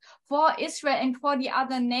released for Israel and for the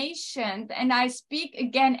other nations. And I speak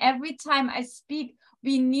again, every time I speak,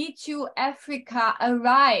 we need you, Africa,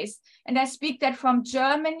 arise. And I speak that from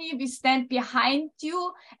Germany, we stand behind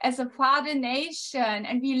you as a father nation,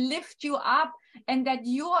 and we lift you up, and that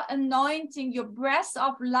your anointing, your breath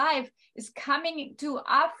of life is coming to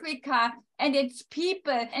Africa and its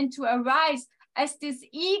people, and to arise as this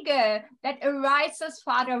eagle that arises,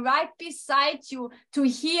 Father, right beside you, to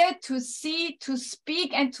hear, to see, to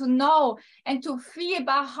speak, and to know, and to feel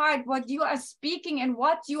by heart what you are speaking and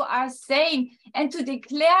what you are saying, and to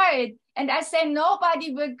declare it. And I say,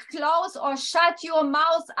 nobody will close or shut your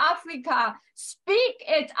mouth, Africa. Speak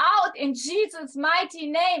it out in Jesus' mighty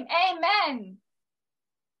name. Amen.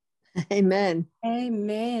 Amen.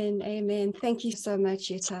 Amen. Amen. Thank you so much,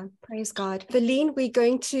 Yuta. Praise God. Verleen, we're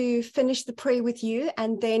going to finish the prayer with you,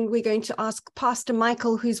 and then we're going to ask Pastor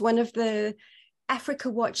Michael, who's one of the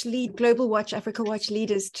Global Watch Africa Watch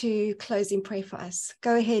leaders, to close in prayer for us.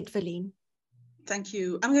 Go ahead, Verleen. Thank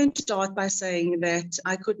you. I'm going to start by saying that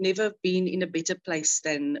I could never have been in a better place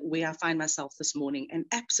than where I find myself this morning, and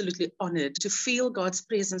absolutely honored to feel God's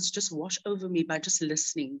presence just wash over me by just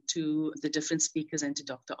listening to the different speakers and to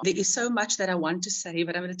Dr. There is so much that I want to say,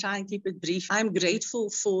 but I'm going to try and keep it brief. I'm grateful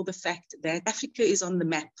for the fact that Africa is on the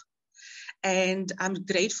map. And I'm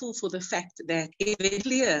grateful for the fact that it's very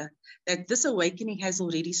clear that this awakening has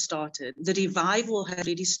already started. The revival has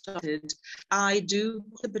already started. I do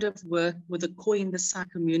a bit of work with the Khoi and the Sa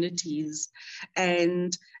communities,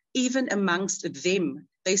 and even amongst them,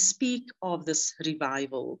 they speak of this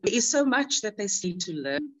revival. There is so much that they need to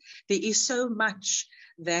learn. There is so much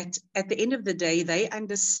that at the end of the day, they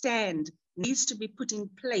understand needs to be put in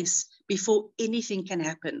place before anything can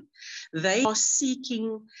happen. They are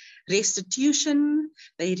seeking restitution,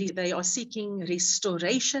 they are seeking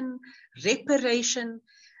restoration, reparation,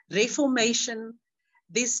 reformation.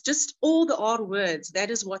 There's just all the R words.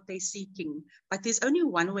 That is what they're seeking. But there's only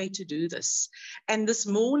one way to do this. And this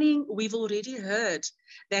morning, we've already heard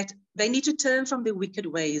that they need to turn from their wicked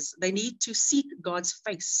ways. They need to seek God's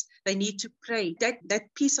face. They need to pray.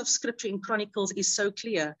 That piece of scripture in Chronicles is so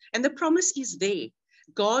clear. And the promise is there.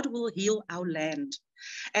 God will heal our land.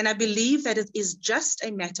 And I believe that it is just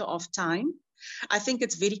a matter of time. I think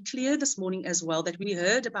it's very clear this morning as well that we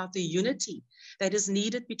heard about the unity that is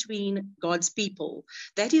needed between God's people.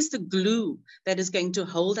 That is the glue that is going to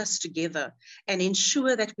hold us together and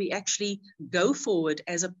ensure that we actually go forward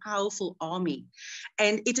as a powerful army.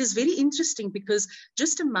 And it is very interesting because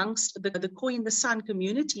just amongst the Koi in the Sun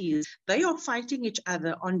communities, they are fighting each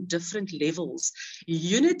other on different levels.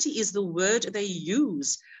 Unity is the word they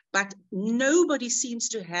use, but nobody seems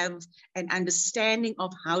to have an understanding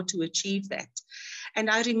of how to achieve that. And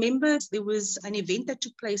I remember there was an event that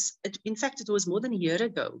took place, in fact, it was more than a year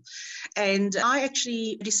ago. And I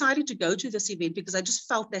actually decided to go to this event because I just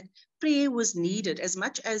felt that prayer was needed, as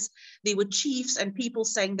much as there were chiefs and people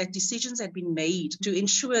saying that decisions had been made to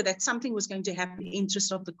ensure that something was going to happen in the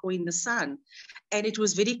interest of the Koi in the Sun. And it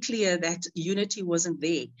was very clear that unity wasn't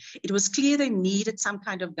there. It was clear they needed some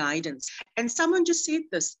kind of guidance. And someone just said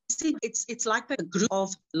this, it's like a group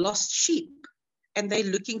of lost sheep and they're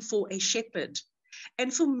looking for a shepherd.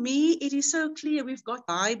 And for me, it is so clear. We've got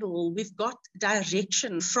Bible, we've got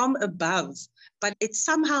direction from above, but it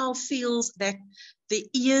somehow feels that the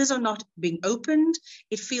ears are not being opened.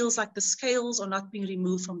 It feels like the scales are not being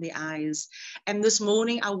removed from the eyes. And this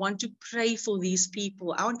morning, I want to pray for these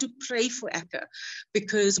people. I want to pray for Akka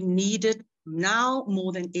because we need it now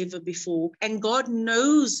more than ever before. And God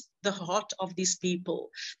knows the heart of these people.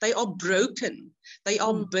 They are broken. They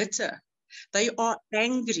are bitter. They are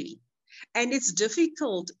angry. And it's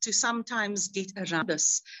difficult to sometimes get around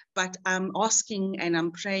this, but I'm asking and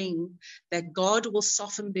I'm praying that God will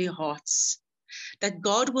soften their hearts, that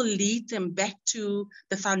God will lead them back to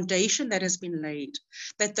the foundation that has been laid,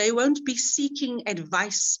 that they won't be seeking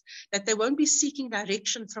advice, that they won't be seeking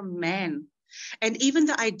direction from man, and even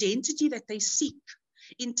the identity that they seek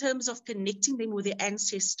in terms of connecting them with their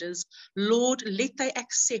ancestors. Lord, let they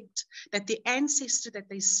accept that the ancestor that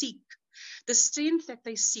they seek, the strength that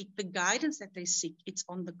they seek, the guidance that they seek, it's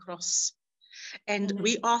on the cross. And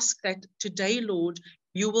we ask that today, Lord,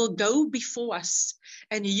 you will go before us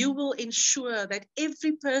and you will ensure that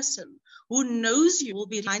every person who knows you will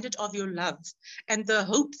be reminded of your love and the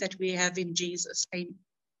hope that we have in Jesus. Amen.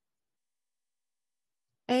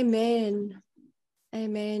 Amen.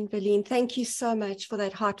 Amen, Berlin. Thank you so much for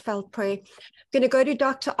that heartfelt prayer. I'm going to go to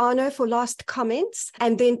Dr. Arno for last comments,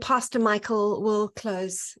 and then Pastor Michael will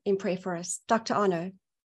close in prayer for us. Dr. Arno.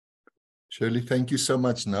 Shirley, thank you so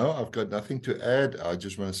much. Now, I've got nothing to add. I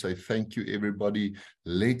just want to say thank you, everybody.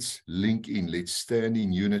 Let's link in. Let's stand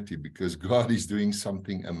in unity because God is doing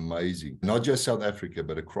something amazing. Not just South Africa,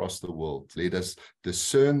 but across the world. Let us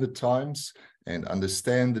discern the times and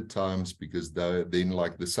understand the times because then,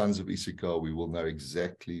 like the sons of Issachar, we will know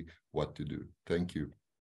exactly what to do. Thank you.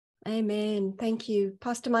 Amen. Thank you.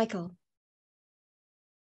 Pastor Michael.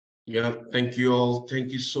 Yeah, thank you all.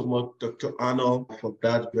 Thank you so much, Dr. Arnold, for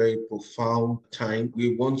that very profound time.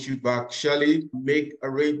 We want you back. Shirley, make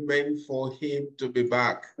arrangement for him to be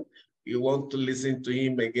back. We want to listen to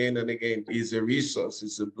him again and again. He's a resource.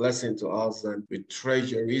 It's a blessing to us, and we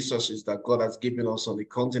treasure resources that God has given us on the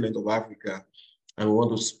continent of Africa. And we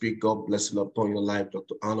want to speak God blessing upon your life,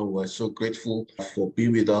 Dr. Arnold. We're so grateful for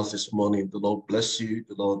being with us this morning. The Lord bless you.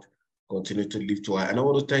 The Lord continue to lift you high. And I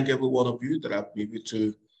want to thank every one of you that have been able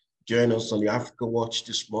to join us on the Africa Watch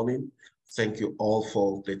this morning. Thank you all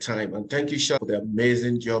for the time. And thank you, Sean, for the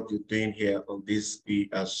amazing job you're doing here on this. We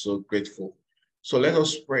are so grateful. So let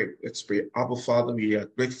us pray. Let's pray. Abba, Father, we are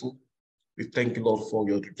grateful. We thank you, Lord, for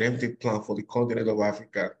your redemptive plan for the continent of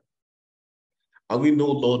Africa. And we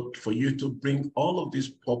know, Lord, for you to bring all of these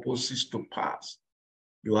purposes to pass,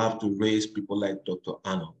 you have to raise people like Dr.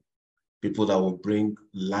 Arnold, people that will bring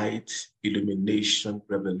light, illumination,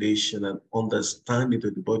 revelation, and understanding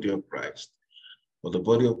to the body of Christ. For the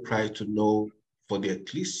body of Christ to know, for the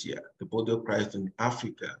ecclesia, the body of Christ in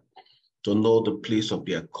Africa, to know the place of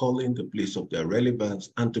their calling, the place of their relevance,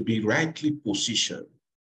 and to be rightly positioned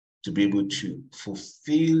to be able to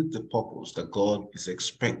fulfill the purpose that God is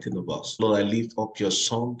expecting of us. Lord, I lift up your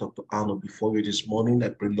son, Dr. Arnold, before you this morning. I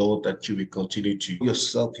pray, Lord, that you will continue to put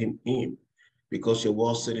yourself in him. Because your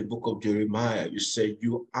word said in the book of Jeremiah, you say,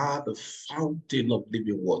 you are the fountain of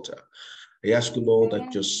living water. I ask you, Lord,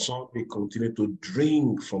 that your son will continue to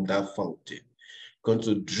drink from that fountain,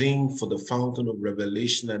 continue to drink for the fountain of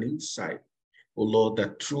revelation and insight. Oh Lord,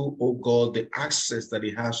 that through, oh God, the access that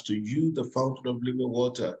he has to you, the fountain of living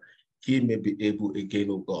water, he may be able again,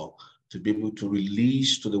 oh God, to be able to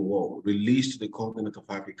release to the world, release to the continent of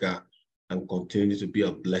Africa, and continue to be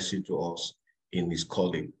a blessing to us in his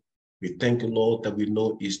calling. We thank you, Lord, that we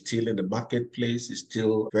know he's still in the marketplace. He's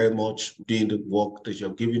still very much doing the work that you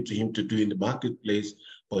have given to him to do in the marketplace,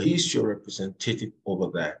 but he's your representative over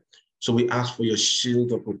there. So we ask for your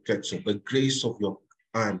shield of protection, the grace of your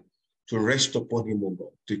hand to rest upon him, O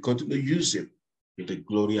Lord, to continue to use him with the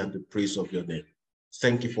glory and the praise of your name.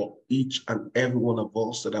 Thank you for each and every one of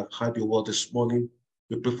us that have heard your word this morning.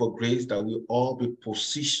 We pray for grace that we all be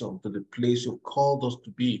positioned to the place you've called us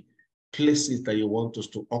to be, places that you want us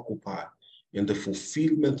to occupy in the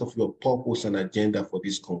fulfillment of your purpose and agenda for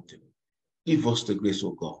this continent. Give us the grace,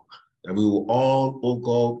 O God, that we will all, O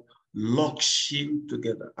God, lock shield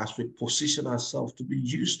together as we position ourselves to be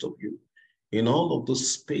used of you in all of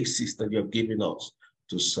those spaces that you have given us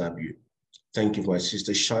to serve you. Thank you for my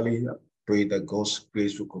sister Shirley. I pray that God's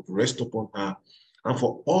grace will rest upon her. And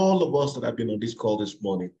for all of us that have been on this call this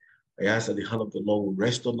morning, I ask that the hand of the Lord will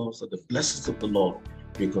rest on us, that the blessings of the Lord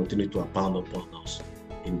will continue to abound upon us.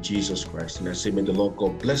 In Jesus Christ. And I say, may the Lord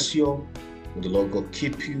God bless you all. May the Lord God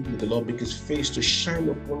keep you. May the Lord make his face to shine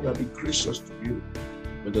upon you and be gracious to you.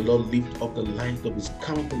 May the Lord lift up the light of his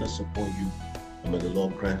countenance upon you. And may the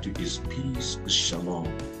Lord grant you his peace, his shalom.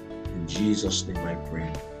 In Jesus' name I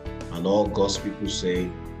pray. And all God's people say,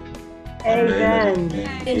 Amen.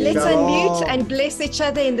 Amen. And let's Shalom. unmute and bless each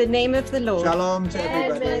other in the name of the Lord. Shalom to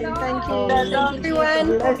everybody. Amen. Thank you. Thank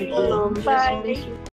you, everyone. Bless you. Bye.